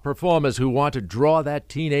mainstream pop performers who want to draw that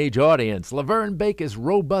teenage audience. Laverne Baker's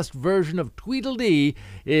robust version of Tweedledee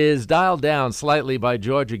is dialed down slightly by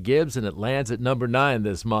Georgia Gibbs, and it lands at number 9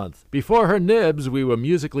 this month. Before her nibs, we were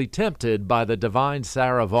musically tempted by the divine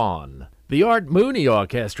Sarah Vaughan. The Art Mooney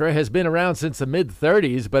Orchestra has been around since the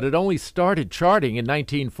mid-30s, but it only started charting in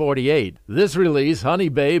 1948. This release, Honey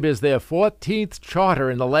Babe, is their 14th charter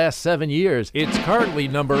in the last 7 years. It's currently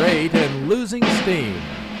number 8 and losing steam.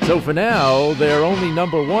 So for now, their only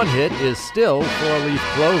number 1 hit is still Four Leaf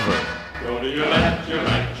Clover. Go to your left, your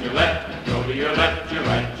right, your left. Go to your left, your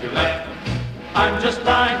right, your left. I'm just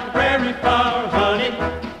like a prairie flower, honey,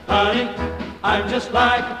 honey. I'm just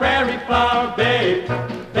like a prairie flower, babe,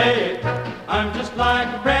 babe. I'm just like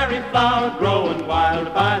a prairie flower growing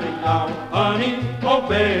wild by the hour. Honey, oh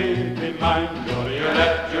baby mine. Go to your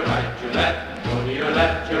left, your right, your left. Go to your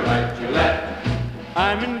left, your right, your left.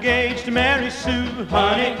 I'm engaged to Mary Sue,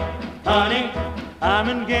 honey, honey. I'm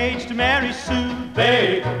engaged to Mary Sue,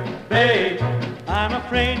 babe, babe. I'm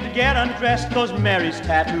afraid to get undressed 'cause Mary's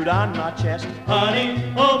tattooed on my chest.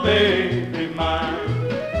 Honey, oh baby mine.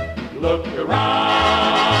 Look around,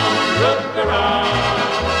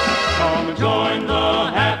 come and join the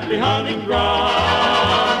happy hunting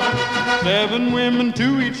ground. 7 women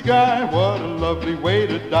to each guy, what a lovely way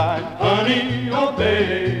to die. Honey, oh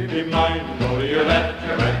baby mine. Go to your left,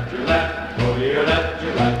 your right, your left. Go to your left,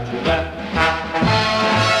 your right, your left.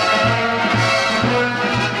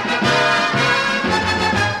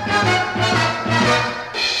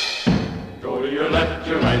 Go to your left,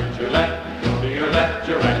 your right, your left. Go to your left,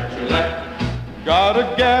 your right, your left. Got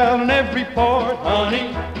a gal in every port,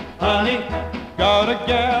 honey, honey. Got a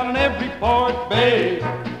gal in every port, babe,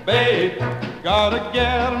 babe. Got a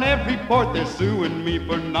gal in every port, they're suing me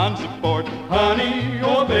for non-support. Honey,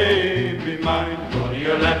 oh baby mine. Go to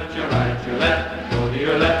your left, your right, your left. Go to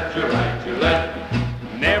your left, your right, your left.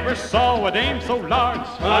 Never saw a dame so large,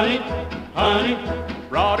 honey, honey.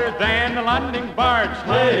 Broader than the London barge,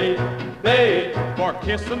 hey, babe. For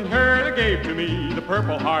kissing her they gave to me the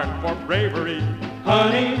Purple Heart for bravery.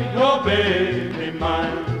 Honey, oh baby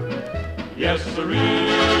mine. Yes sirree,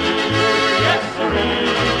 yes sirree.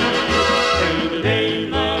 Ain't it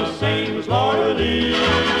ain't the same as Laura Lee.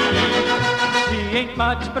 She ain't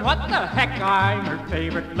much, but what the heck, I'm her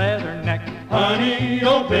favorite leather neck. Honey,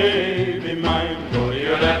 oh baby mine. Go to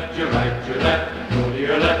your left, your right, your left. Go to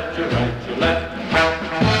your left, your right, your left.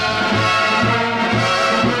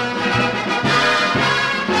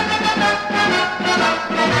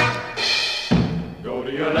 Go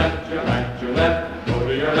to your left, your right, your left. Go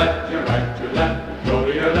to your left, your right, your left. Go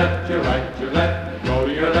to your left, your right, your left. Go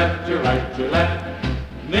to your left, your right, your left.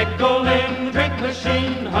 Nickel in the drink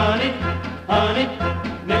machine, honey, honey.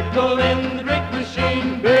 Nickel in the drink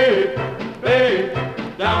machine, babe, babe.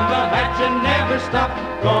 Down the hatch and never stop.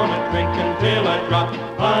 Gonna drink until I drop.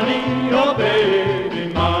 Honey, oh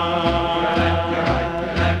baby mine. Your left, your right,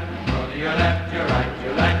 your left. Go to your left, your right,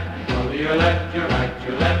 your left. Go to your left, your right,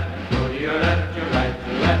 your left. Go to your left, your right,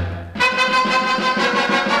 your left.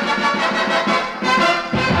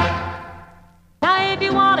 Now if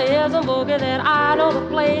you want to hear some boogie, then I know the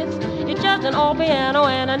place. It's just an old piano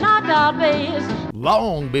and a knocked out bass.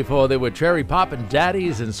 Long before there were cherry poppin'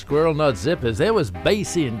 daddies and squirrel nut zippers, there was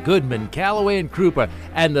Basie and Goodman, Calloway and Krupa,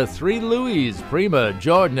 and the three Louis, Prima,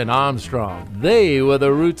 Jordan, and Armstrong. They were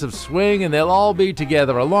the roots of swing, and they'll all be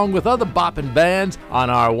together along with other boppin' bands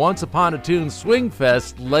on our Once Upon a Tune Swing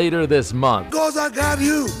Fest later this month. 'Cause I got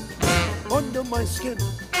you under my skin.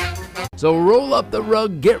 So roll up the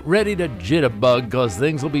rug, get ready to jitterbug, cause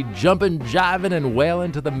things will be jumping, jiving, and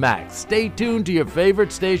wailing to the max. Stay tuned to your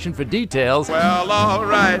favorite station for details. Well, all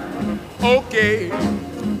right, okay,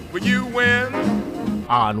 will you win?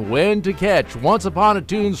 On when to catch Once Upon a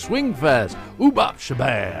Tune Swing Fest. Oobop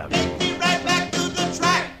shabam.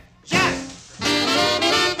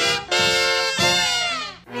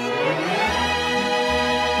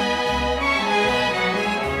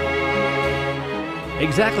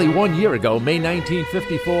 Exactly 1 year ago, May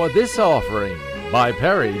 1954, this offering by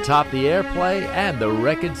Perry topped the airplay and the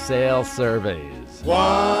record sale surveys.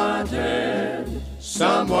 Wanted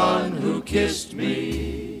someone who kissed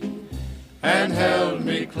me and held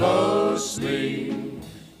me closely,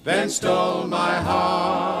 then stole my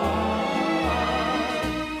heart.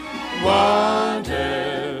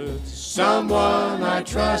 Wanted someone I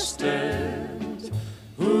trusted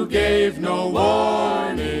who gave no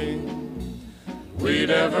warning we'd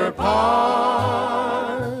ever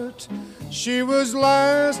part. She was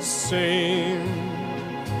last seen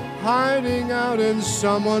hiding out in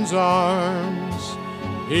someone's arms.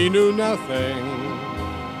 He knew nothing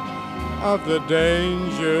of the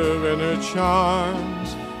danger in her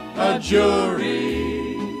charms. A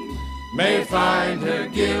jury may find her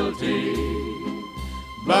guilty,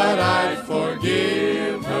 but I'd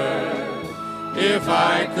forgive her if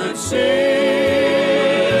I could see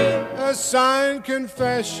a signed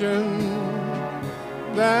confession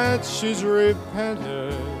that she's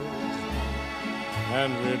repented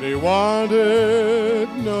and really wanted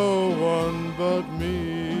no one but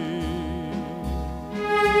me.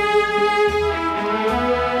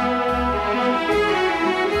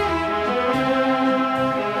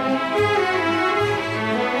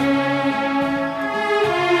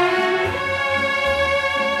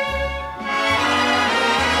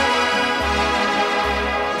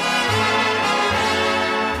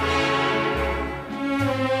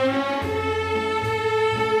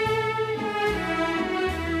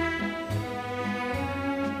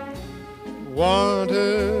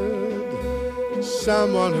 Wanted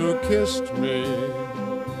someone who kissed me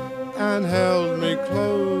and held me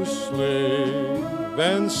closely,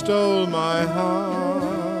 then stole my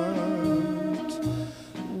heart.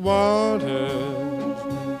 Wanted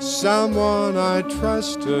someone I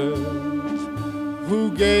trusted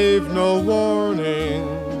who gave no warning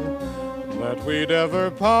that we'd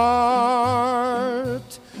ever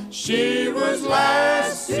part. She was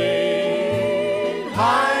last seen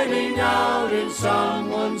hiding out in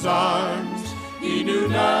someone's arms. He knew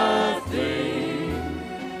nothing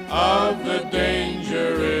of the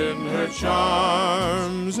danger in her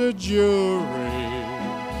charms. A jury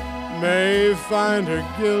may find her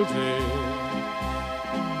guilty,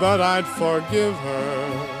 but I'd forgive her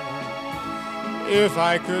if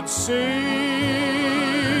I could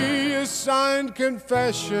see a signed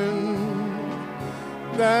confession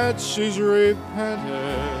that she's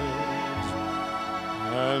repented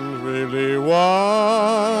and really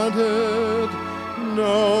wanted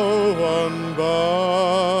no one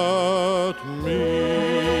but me.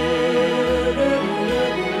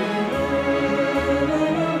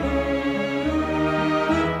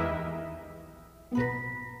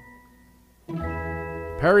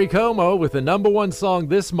 Perry Como with the #1 song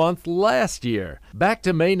this month last year. Back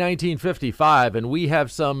to May 1955, and we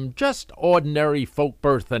have some just ordinary folk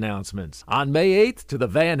birth announcements. On May 8th, to the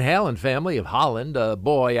Van Halen family of Holland, a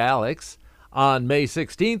boy, Alex. On May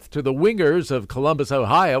 16th, to the Wingers of Columbus,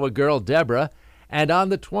 Ohio, a girl, Deborah. And on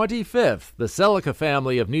the 25th, the Celica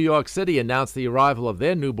family of New York City announced the arrival of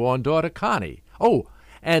their newborn daughter, Connie. Oh,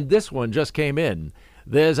 and this one just came in.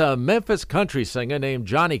 There's a Memphis country singer named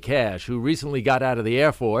Johnny Cash who recently got out of the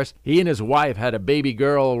Air Force. He and his wife had a baby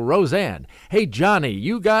girl, Roseanne. Hey, Johnny,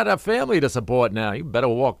 you got a family to support now. You better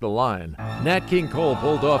walk the line. Nat King Cole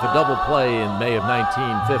pulled off a double play in May of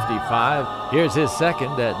 1955. Here's his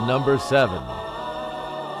second at #7.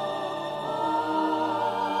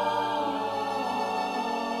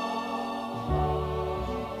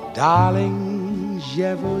 Darling,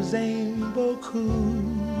 je vous aime beaucoup.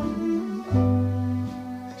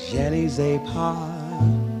 Je ne sais pas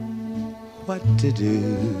what to do.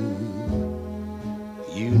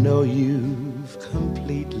 You know you've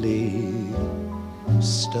completely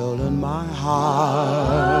stolen my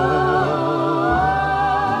heart.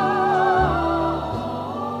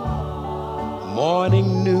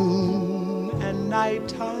 morning, noon, and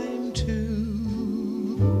nighttime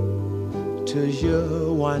too. 'Cause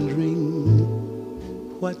you're wondering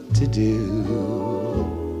what to do.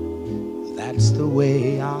 That's the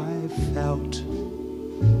way I felt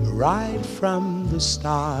right from the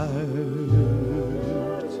start.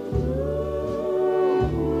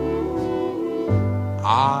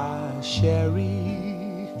 Ah, Sherry,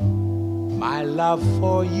 my love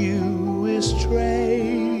for you is straightforward.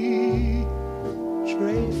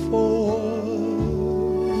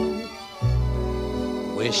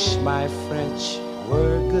 Wish my French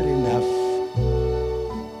were good enough.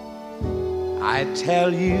 I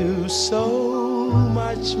tell you so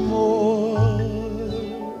much more.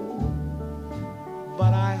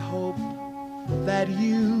 But I hope that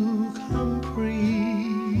you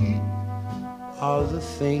comprehend all the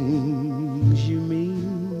things you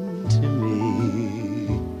mean to me.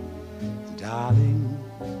 Darling,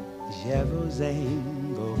 je vous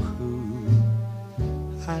aime beaucoup.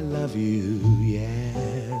 I love you,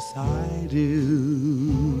 yes I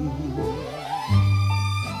do.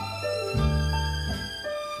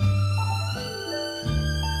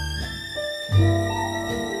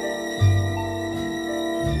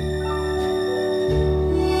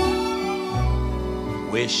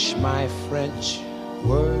 Wish my French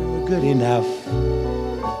were good enough.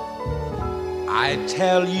 I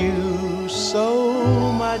tell you so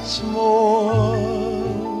much more.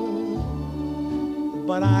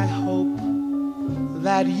 But I hope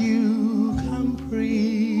that you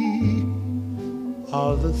comprehend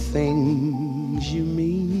all the things you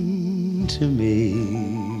mean to me.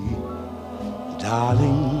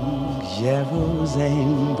 Darling, je vous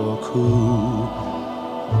aime beaucoup.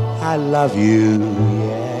 I love you,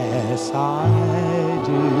 yes I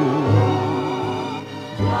do.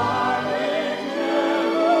 Darling, je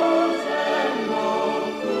vous aime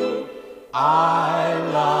beaucoup. I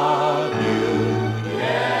love you,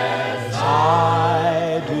 yes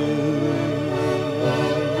I do.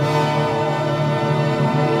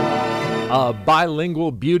 A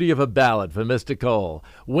bilingual beauty of a ballad for Mr. Cole.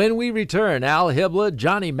 When we return, Al Hibbler,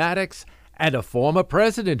 Johnny Maddox, and a former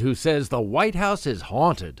president who says the White House is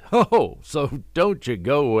haunted. Oh, so don't you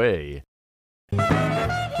go away.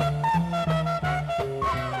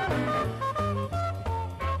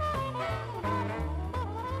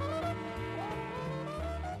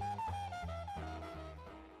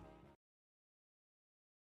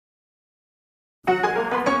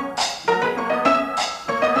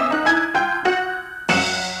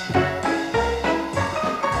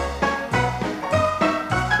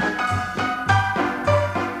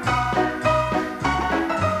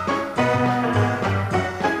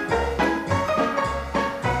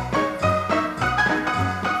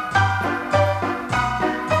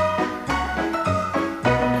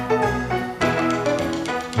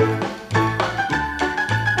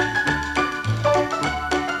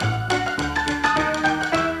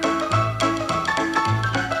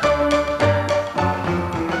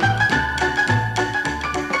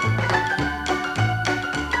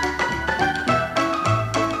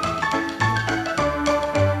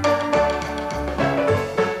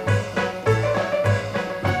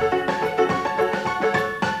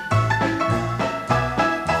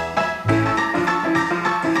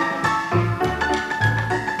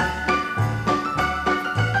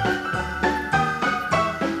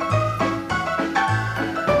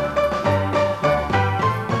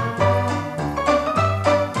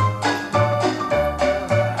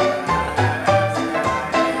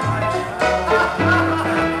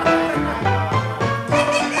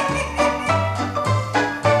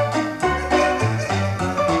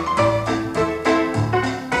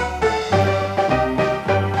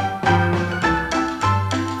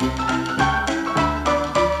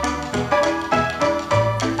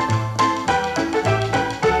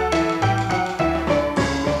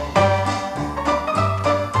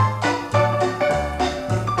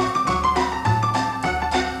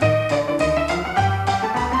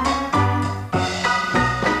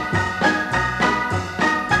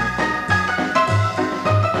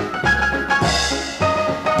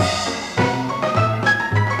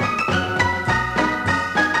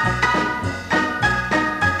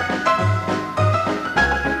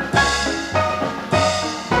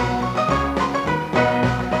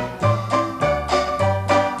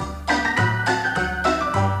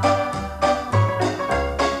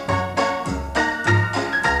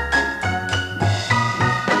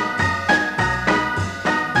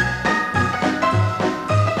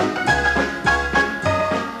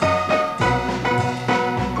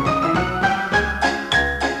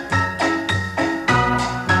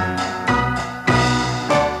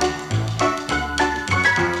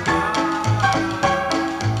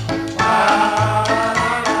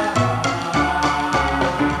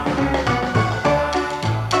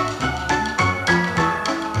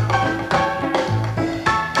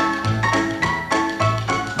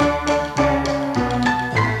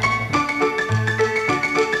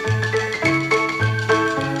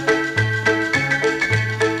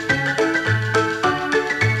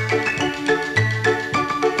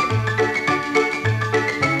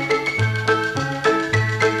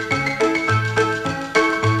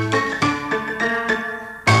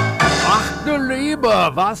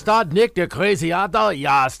 was dat Nick de Crazy Otto?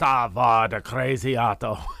 Ja, sta war de Crazy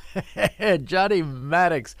Otto. Johnny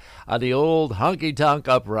Maddox on the old honky-tonk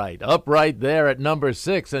upright. Upright there at number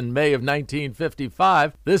 6 in May of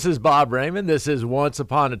 1955. This is Bob Raymond. This is Once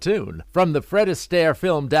Upon a Tune. From the Fred Astaire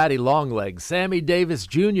film Daddy Longlegs, Sammy Davis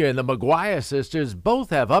Jr. and the McGuire sisters both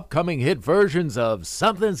have upcoming hit versions of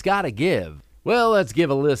Something's Gotta Give. Well, let's give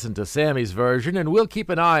a listen to Sammy's version, and we'll keep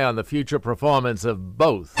an eye on the future performance of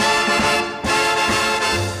both.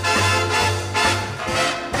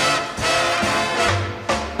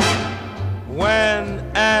 When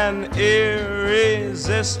an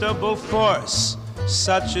irresistible force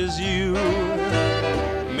such as you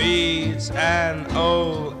meets an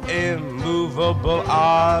old immovable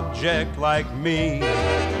object like me,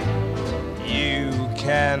 you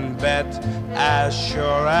can bet as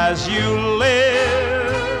sure as you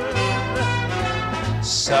live,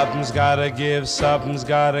 something's gotta give, something's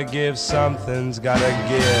gotta give, something's gotta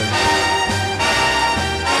give.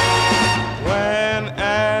 When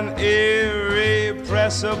an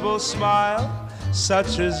irrepressible smile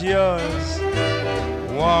such as yours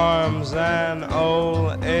warms an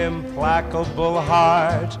old implacable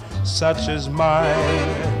heart such as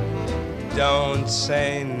mine, don't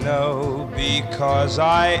say no because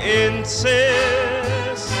I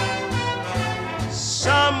insist.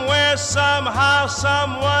 Somewhere, somehow,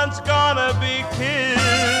 someone's gonna be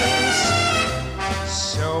kissed.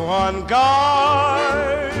 So on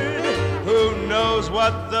guard, who knows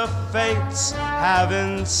what the fates have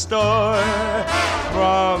in store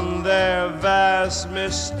from their vast,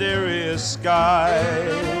 mysterious sky.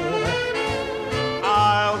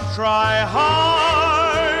 I'll try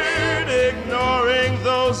hard, ignoring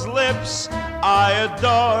those lips I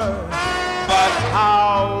adore, but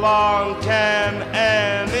how long can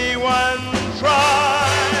anyone try?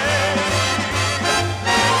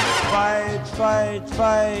 Fight, fight,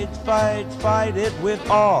 fight, fight, fight it with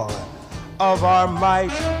all of our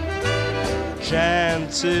might.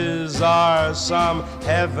 Chances are some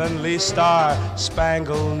heavenly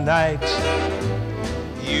star-spangled night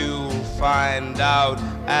you'll find out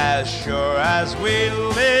as sure as we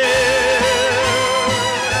live.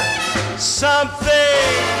 Something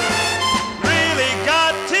really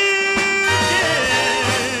got to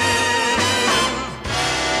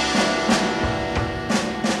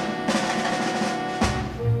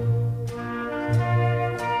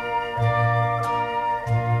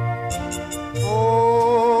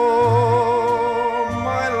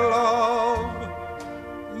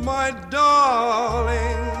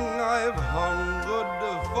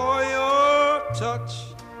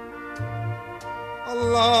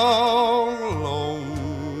long,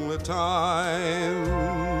 long time.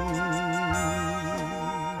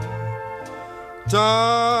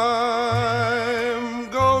 Time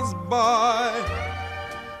goes by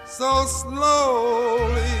so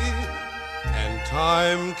slowly, and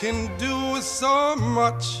time can do so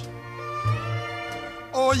much.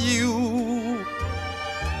 Are you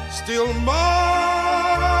still mine?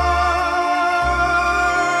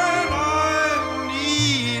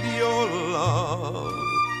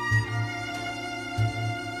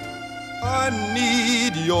 I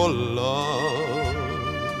need your love.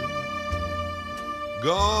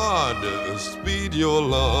 God, speed your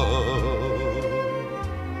love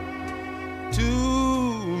to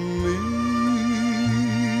me.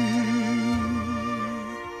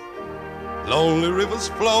 Lonely rivers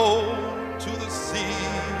flow to the sea,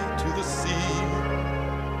 to the sea,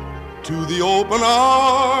 to the open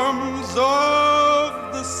arms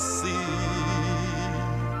of the sea.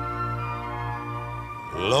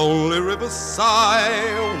 Lonely river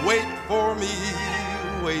sigh, wait for me,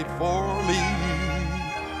 wait for me.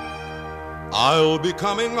 I'll be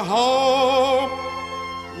coming home,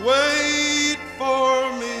 wait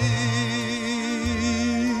for me.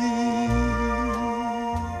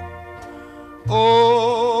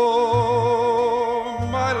 Oh,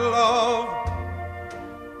 my love,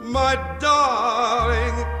 my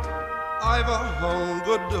darling, I've a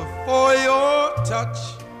hungered for your touch.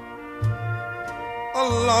 A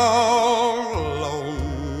long,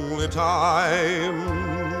 lonely time.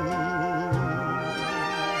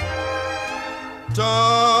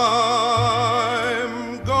 Time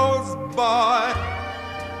goes by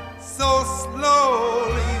so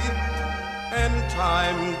slowly, and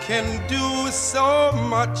time can do so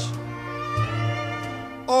much.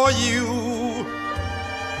 Are you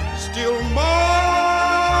still mine?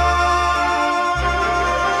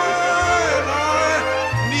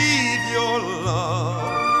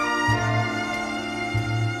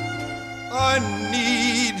 I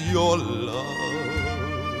need your love.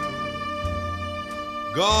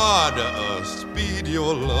 God speed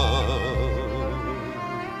your love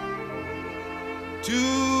to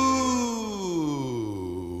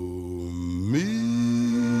me.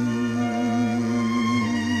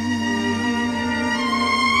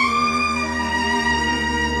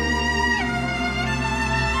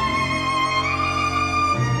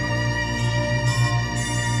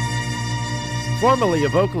 Formerly a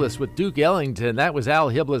vocalist with Duke Ellington, that was Al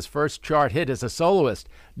Hibbler's first chart hit as a soloist,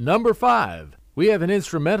 number 5. We have an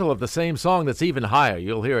instrumental of the same song that's even higher.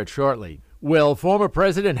 You'll hear it shortly. Well, former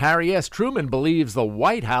President Harry S. Truman believes the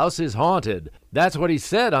White House is haunted. That's what he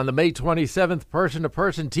said on the May 27th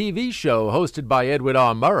person-to-person TV show hosted by Edward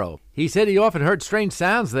R. Murrow. He said he often heard strange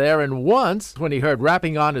sounds there, and once, when he heard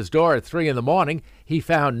rapping on his door at 3 in the morning, he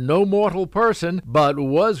found no mortal person, but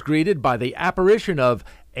was greeted by the apparition of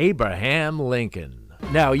Abraham Lincoln.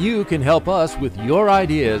 Now you can help us with your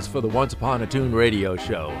ideas for the Once Upon a Tune radio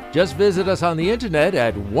show. Just visit us on the internet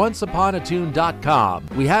at onceuponatune.com.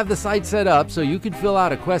 We have the site set up so you can fill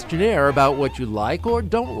out a questionnaire about what you like or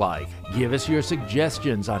don't like. Give us your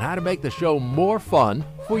suggestions on how to make the show more fun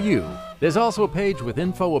for you. There's also a page with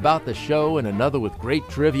info about the show and another with great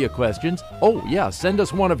trivia questions. Oh yeah, send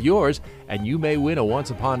us one of yours and you may win a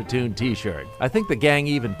Once Upon a Tune t-shirt. I think the gang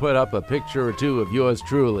even put up a picture or two of yours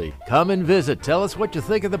truly. Come and visit, tell us what you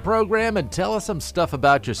think of the program, and tell us some stuff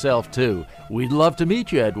about yourself too. We'd love to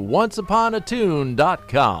meet you at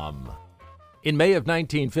onceuponatune.com. In May of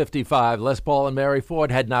 1955, Les Paul and Mary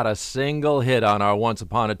Ford had not a single hit on our Once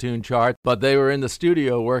Upon a Tune chart, but they were in the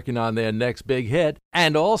studio working on their next big hit,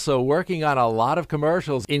 and also working on a lot of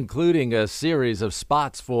commercials, including a series of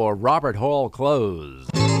spots for Robert Hall clothes.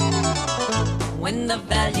 When the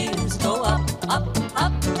values go up, up,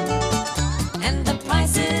 up, and the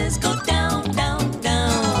prices go down, down,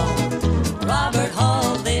 down, Robert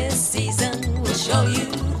Hall this season will show you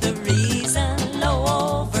the reason. Low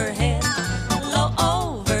overhead, low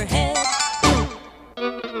overhead.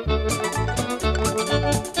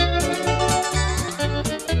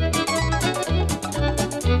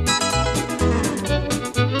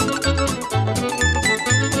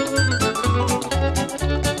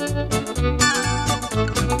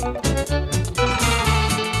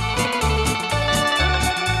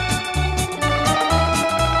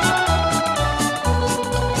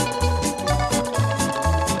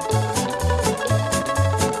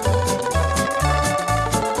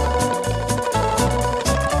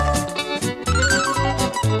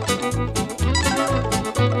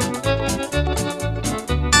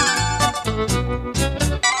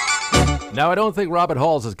 Now, I don't think Robert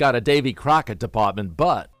Halls has got a Davy Crockett department,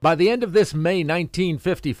 but by the end of this May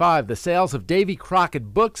 1955, the sales of Davy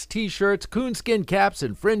Crockett books, t-shirts, coonskin caps,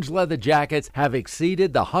 and fringe leather jackets have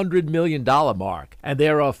exceeded the $100 million mark. And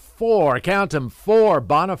there are 4, count 'em, 4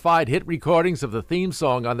 bona fide hit recordings of the theme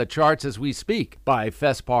song on the charts as we speak by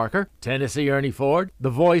Fess Parker, Tennessee Ernie Ford, the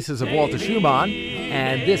voices of Walter Schumann,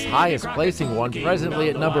 and this highest placing one presently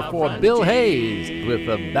at number 4, Bill Hayes, with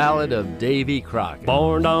the Ballad of Davy Crockett.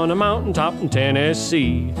 Born on a mountaintop in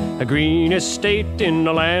Tennessee, a green estate in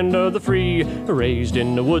the land of the free, raised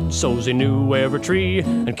in the woods so's he knew every tree,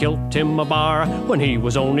 and killed him a bar when he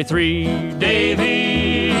was only 3.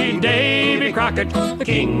 Davy Crockett, the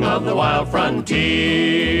king of the wild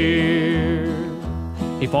frontier.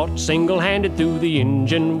 He fought single-handed through the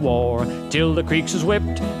Injun War, till the creeks was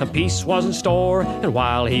whipped and peace was in store. And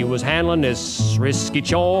while he was handling this risky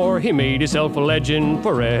chore, he made himself a legend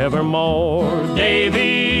forevermore.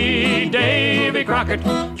 Davy Crockett,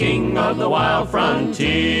 king of the wild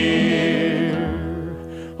frontier.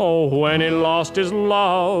 Oh, when he lost his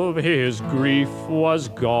love, his grief was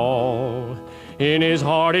gall. In his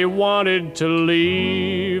heart he wanted to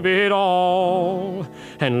leave it all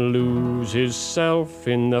and lose himself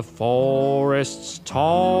in the forests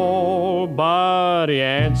tall. But he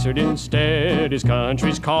answered instead his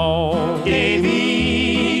country's call.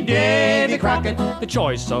 Davy Crockett, the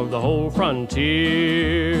choice of the whole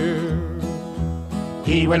frontier.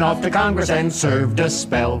 He went off to Congress and served a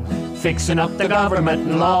spell, fixing up the government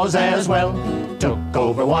and laws as well. Took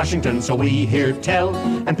over Washington, so we hear tell,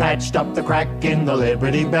 and patched up the crack in the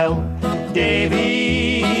Liberty Bell.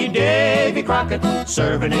 Davy Crockett,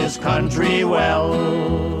 serving his country well.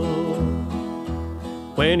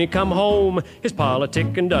 When he come home, his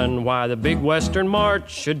politicking done, why the big western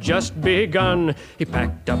march had just begun. He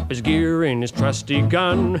packed up his gear and his trusty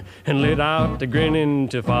gun and lit out the grinning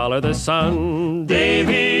to follow the sun.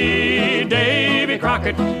 Davy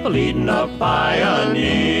Crockett, leading a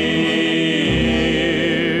pioneer.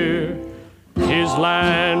 His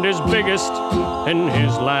land is biggest and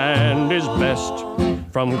his land is best,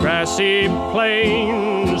 from grassy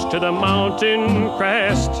plains to the mountain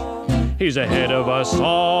crest. He's ahead of us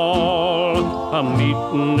all, a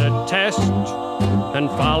meeting a test, and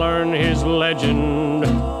following his legend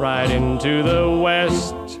right into the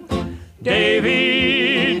west.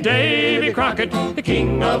 Davy Crockett, the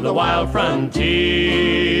king of the wild frontier.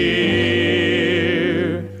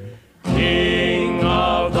 King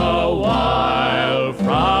of the wild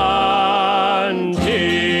frontier.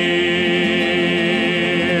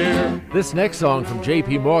 This next song from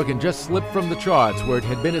J.P. Morgan just slipped from the charts where it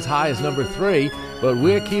had been as high as number 3, but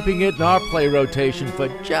we're keeping it in our play rotation for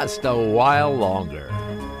just a while longer.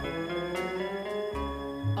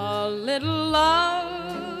 A little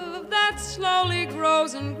love that slowly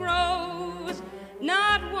grows and grows,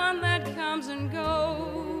 not one that comes and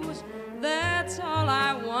goes. That's all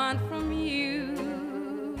I want from you.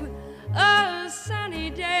 A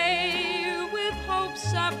sunny day with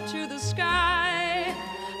hopes up to the sky,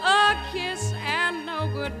 a kiss and no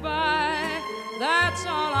goodbye. That's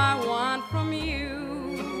all I want from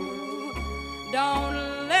you. Don't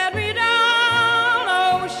let me down,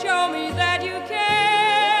 oh, show me that you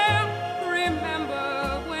care.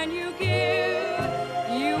 Remember when you give,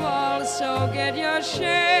 you also get your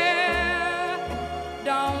share.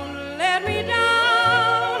 Don't let me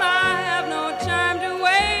down, I have no time to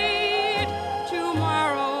wait.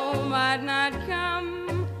 Tomorrow might not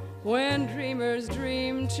come when dreamers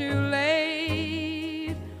dream too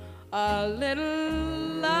late. A little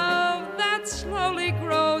love that slowly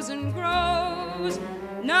grows and grows,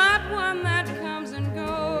 not one that comes and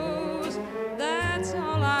goes. That's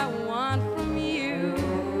all I want from you.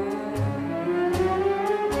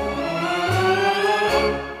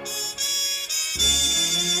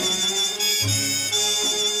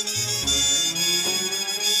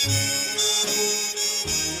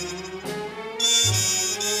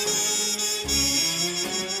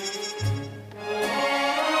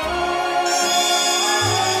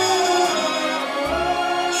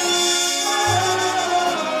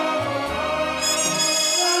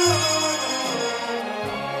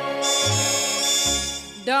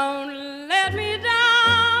 Don't let me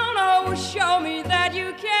down, oh, show me that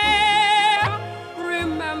you care.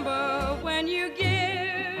 Remember when you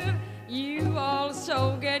give, you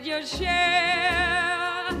also get your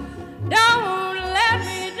share. Don't let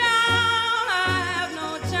me down, I have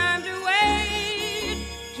no time to wait.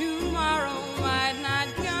 Tomorrow might not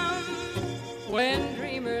come when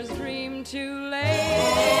dreamers dream too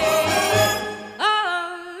late.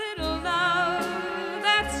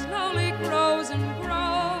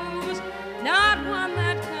 Not one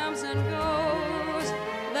that comes and goes.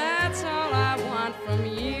 That's all I want from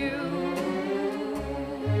you.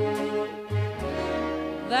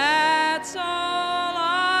 That's all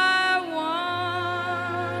I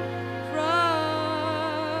want from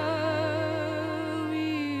you.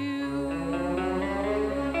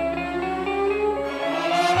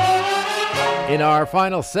 In our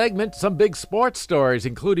final segment, some big sports stories,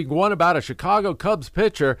 including one about a Chicago Cubs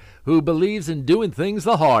pitcher who believes in doing things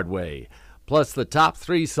the hard way. Plus the top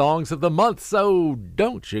 3 songs of the month, so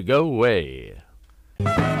don't you go away.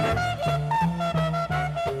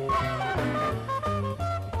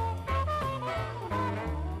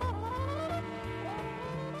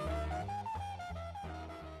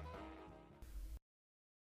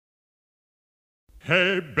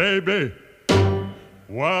 Hey, baby,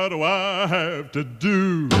 what do I have to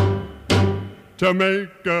do to make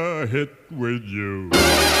a hit with you?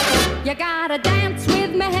 You gotta dance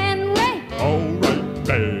with me, Henry. All right,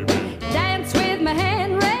 baby. Dance with me,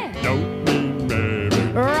 Henry. Don't mean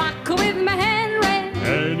baby. Rock with me, Henry.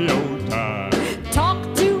 Any old time. Talk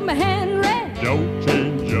to me, Henry. Don't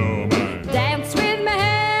change your mind. Dance with me,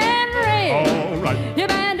 Henry. All right. You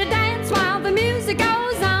better dance while the music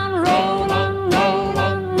goes on. Roll on, roll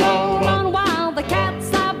on, roll on while the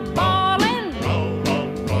cats are bawling. Roll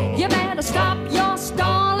on, roll. You better stop your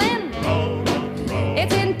stalling. Roll on, roll.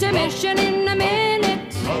 It's intermission in a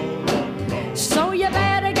minute. Roll on, roll. So you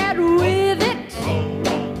better get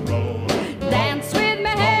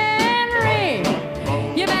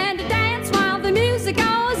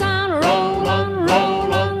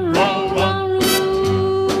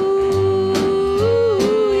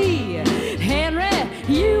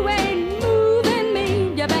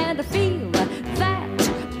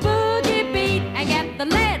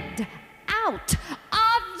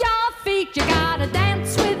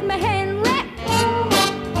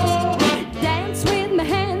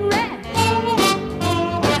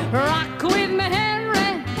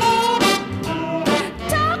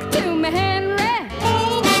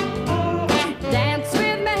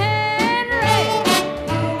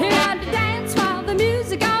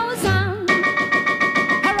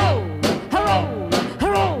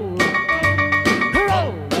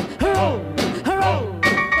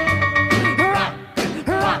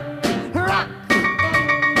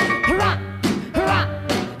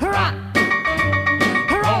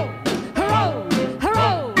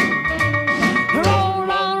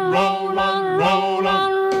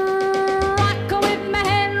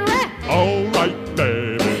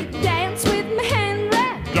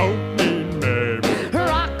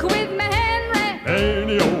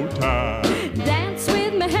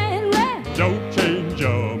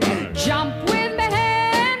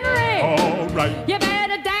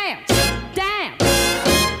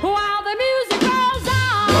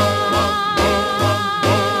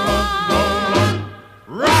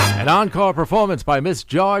An encore performance by Miss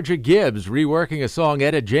Georgia Gibbs, reworking a song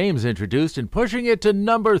Etta James introduced and pushing it to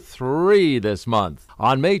number 3 this month.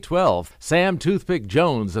 On May 12th, Sam Toothpick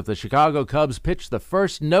Jones of the Chicago Cubs pitched the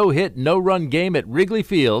first no-hit, no-run game at Wrigley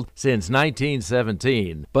Field since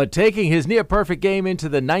 1917. But taking his near-perfect game into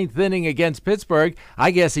the 9th inning against Pittsburgh,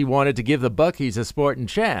 I guess he wanted to give the Buckies a sporting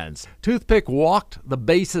chance. Toothpick walked the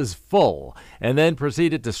bases full and then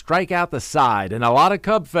proceeded to strike out the side, and a lot of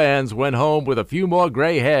Cub fans went home with a few more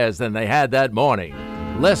gray hairs than they had that morning.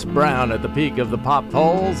 Les Brown at the peak of the pop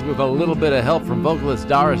polls with a little bit of help from vocalist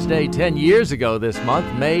Doris Day 10 years ago this month,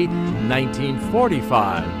 May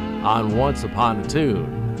 1945, on Once Upon a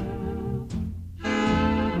Tune.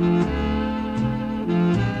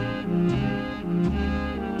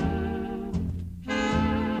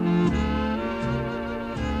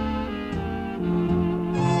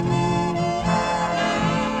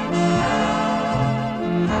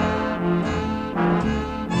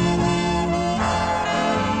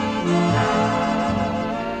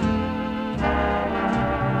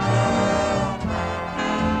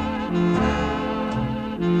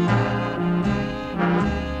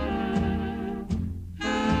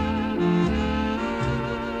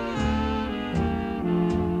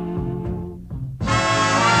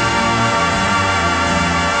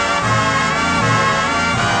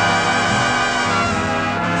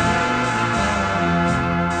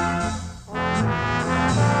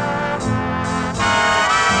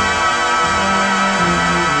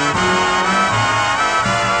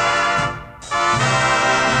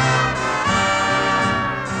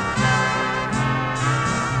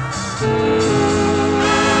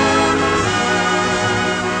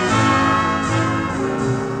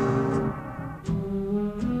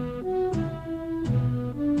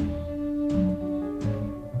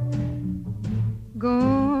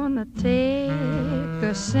 Gonna take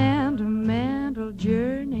a sentimental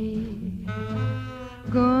journey.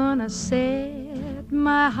 Gonna set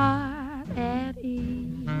my heart at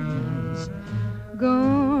ease.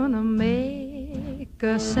 Gonna make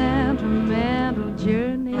a sentimental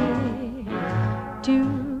journey to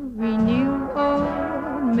renew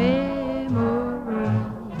old memories.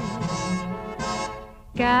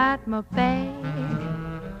 Got my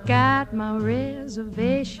bag, got my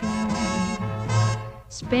reservation.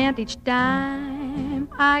 Spent each dime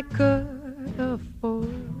I could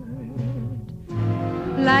afford.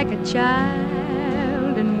 Like a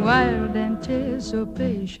child in wild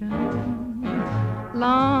anticipation,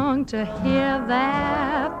 long to hear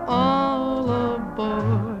that all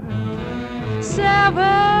aboard. 7,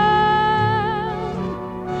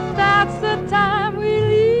 that's the time we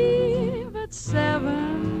leave at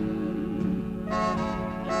 7.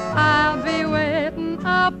 I'll be waiting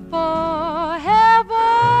up for heaven,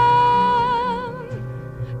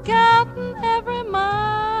 counting every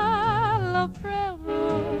mile of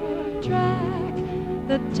railroad track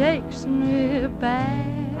that takes me back.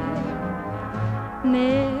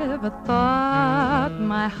 Never thought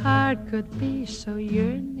my heart could be so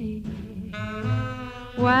yearning.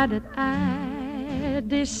 Why did I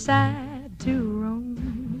decide to roam?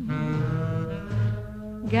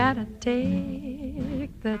 Gotta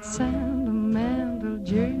take that sentimental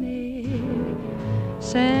journey,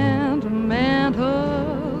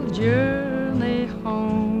 sentimental journey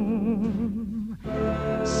home,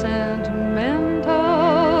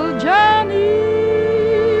 sentimental journey.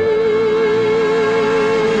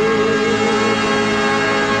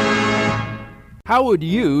 How would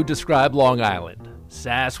you describe Long Island?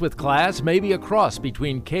 Sass with class, maybe a cross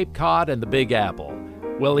between Cape Cod and the Big Apple.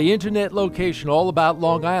 Well, the internet location all about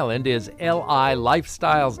Long Island is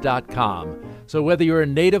lilifestyles.com. So whether you're a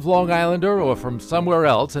native Long Islander or from somewhere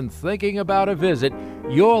else and thinking about a visit,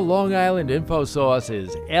 your Long Island info source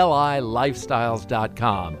is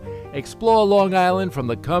lilifestyles.com. Explore Long Island from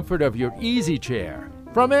the comfort of your easy chair,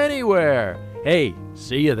 from anywhere. Hey,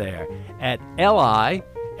 see you there at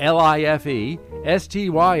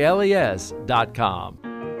lilifestyles.com.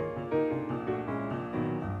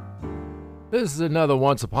 This is another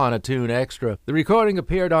Once Upon a Tune extra. The recording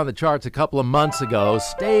appeared on the charts a couple of months ago,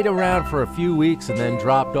 stayed around for a few weeks, and then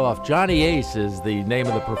dropped off. Johnny Ace is the name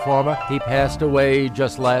of the performer. He passed away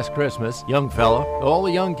just last Christmas. Young fella. All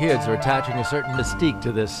the young kids are attaching a certain mystique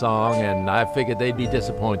to this song, and I figured they'd be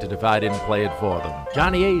disappointed if I didn't play it for them.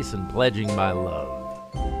 Johnny Ace and Pledging My Love.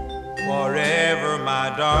 Forever,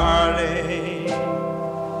 my darling,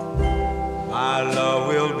 my love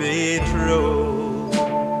will be true.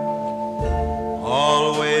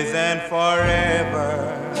 Always and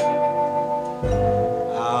forever,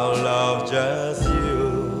 I'll love just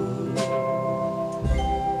you.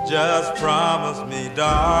 Just promise me,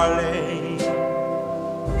 darling,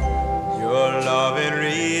 love in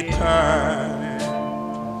return.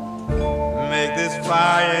 Make this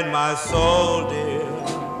fire in my soul, dear,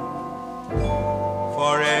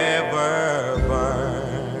 forever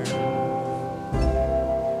burn.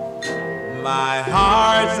 My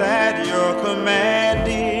heart's at your command,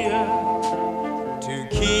 dear, to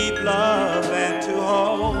keep love and to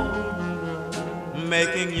hold.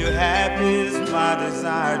 Making you happy is my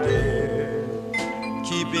desire, dear.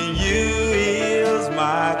 Keeping you is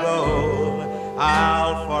my goal.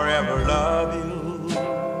 I'll forever love you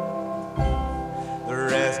the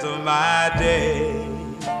rest of my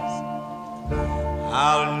days.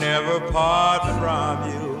 I'll never part from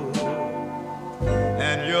you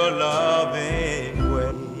and your loving way.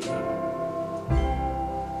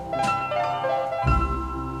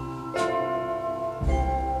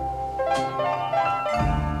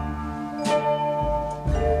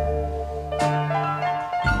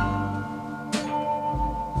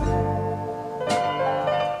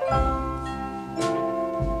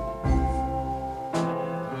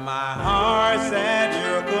 My heart's at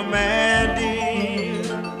your command, dear,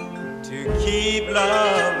 to keep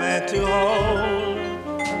love and to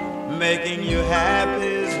hold. Making you happy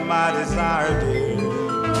is my desire, dear.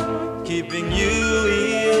 Keeping you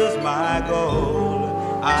is my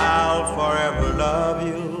goal. I'll forever love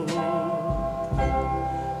you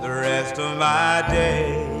the rest of my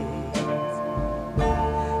days.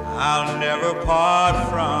 I'll never part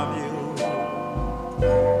from you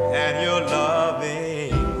and your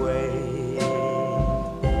loving way.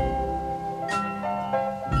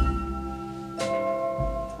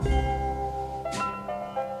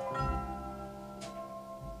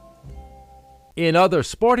 In other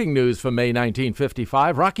sporting news from May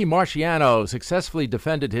 1955, Rocky Marciano successfully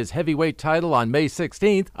defended his heavyweight title on May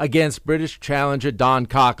 16th against British challenger Don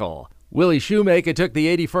Cockle. Willie Shoemaker took the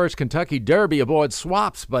 81st Kentucky Derby aboard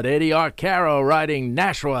swaps, but Eddie Arcaro riding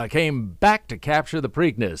Nashua came back to capture the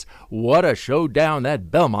Preakness. What a showdown that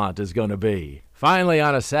Belmont is going to be. Finally,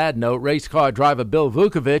 on a sad note, race car driver Bill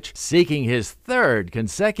Vukovich, seeking his third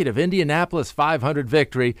consecutive Indianapolis 500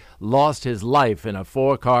 victory, lost his life in a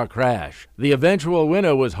four-car crash. The eventual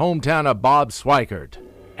winner was hometowner Bob Swikert.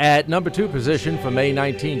 At number 2 position for May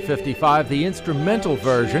 1955, the instrumental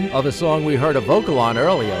version of a song we heard a vocal on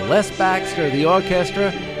earlier, Les Baxter, the orchestra,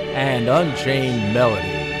 and Unchained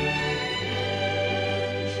Melody.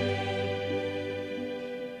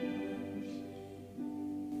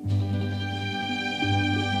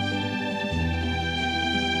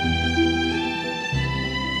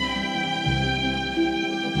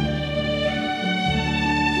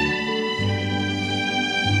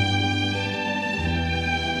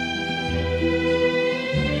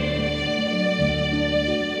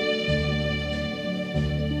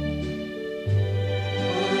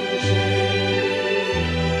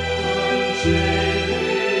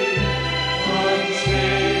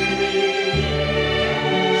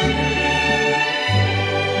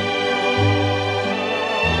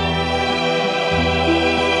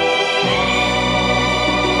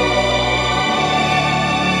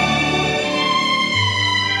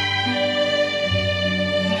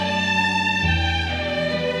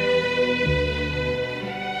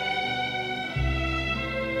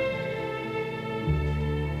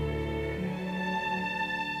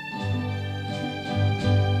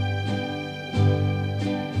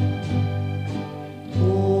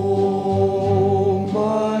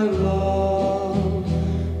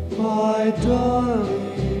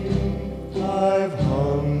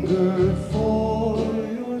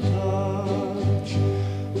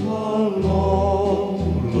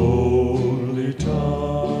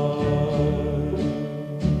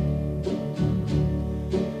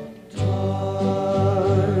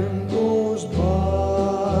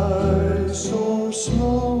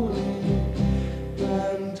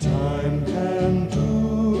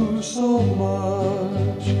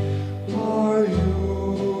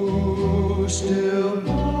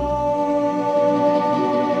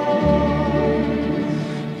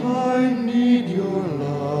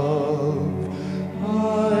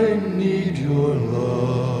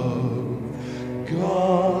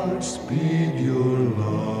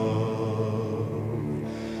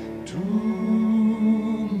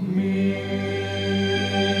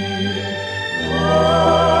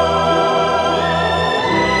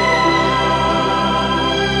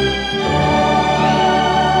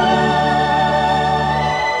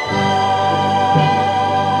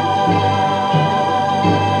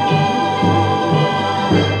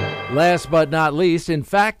 last but not least, in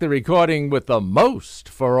fact, the recording with the most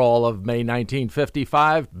for all of May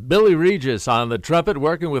 1955, Billy Regis on the trumpet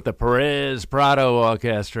working with the Perez Prado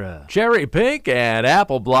Orchestra. Cherry Pink and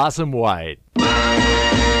Apple Blossom White.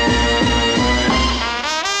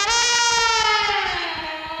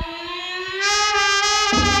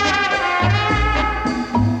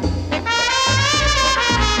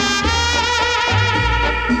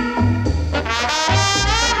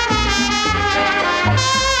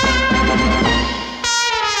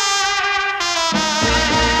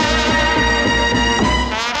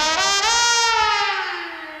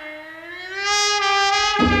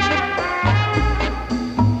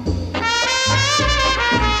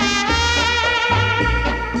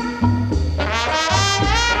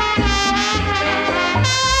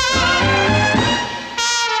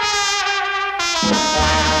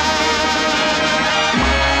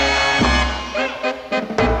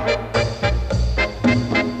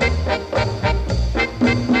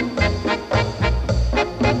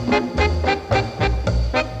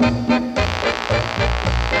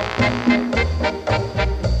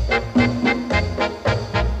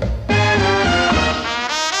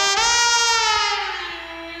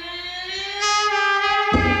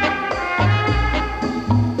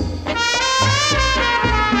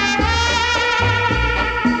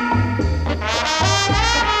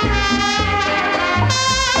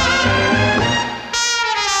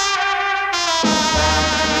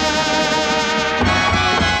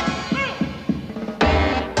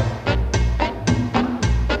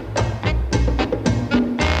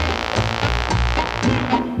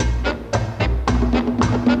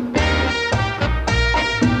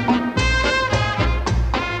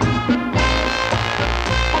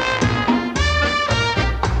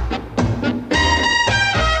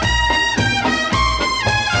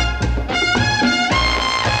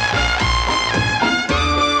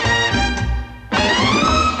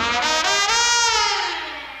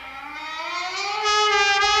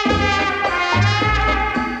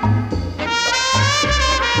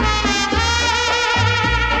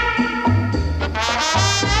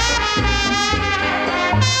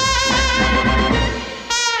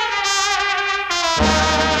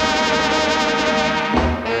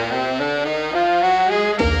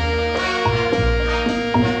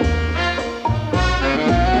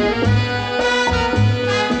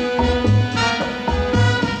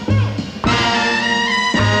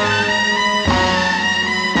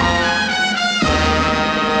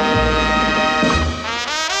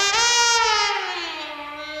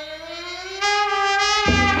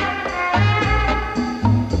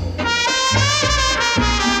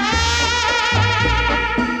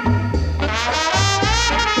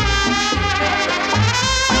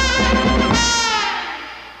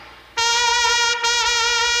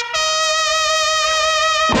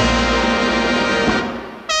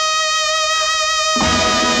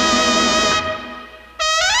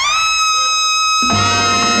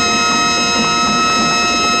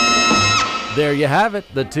 There you have it,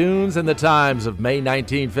 the tunes and the times of May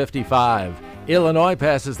 1955. Illinois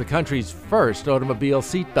passes the country's first automobile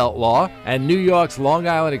seatbelt law, and New York's Long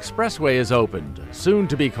Island Expressway is opened, soon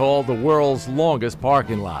to be called the world's longest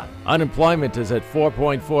parking lot. Unemployment is at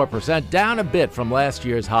 4.4%, down a bit from last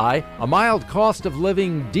year's high. A mild cost of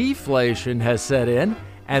living deflation has set in,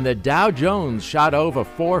 and the Dow Jones shot over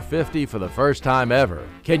 450 for the first time ever.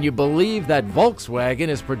 Can you believe that Volkswagen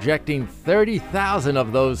is projecting 30,000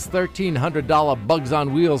 of those $1,300 bugs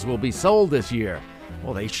on wheels will be sold this year?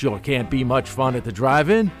 Well, they sure can't be much fun at the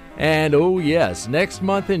drive-in. And oh yes, next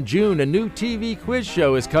month in June, a new TV quiz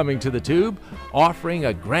show is coming to the tube, offering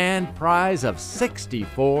a grand prize of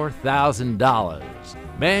 $64,000.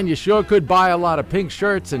 Man, you sure could buy a lot of pink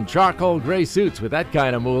shirts and charcoal gray suits with that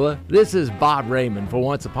kind of moolah. This is Bob Raymond for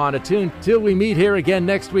Once Upon a Tune. Till we meet here again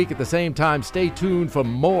next week at the same time, stay tuned for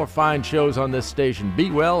more fine shows on this station.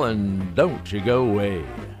 Be well and don't you go away.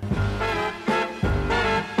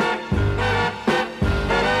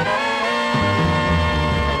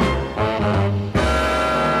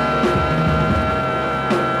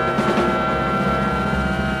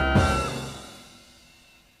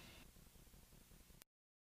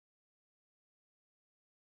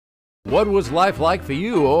 What was life like for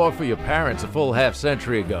you or for your parents a full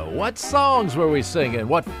half-century ago? What songs were we singing?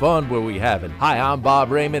 What fun were we having? Hi, I'm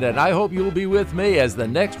Bob Raymond, and I hope you'll be with me as the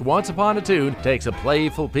next Once Upon a Tune takes a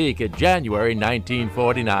playful peek at January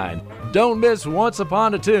 1949. Don't miss Once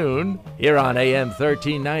Upon a Tune here on AM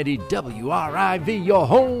 1390 WRIV, your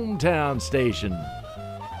hometown station.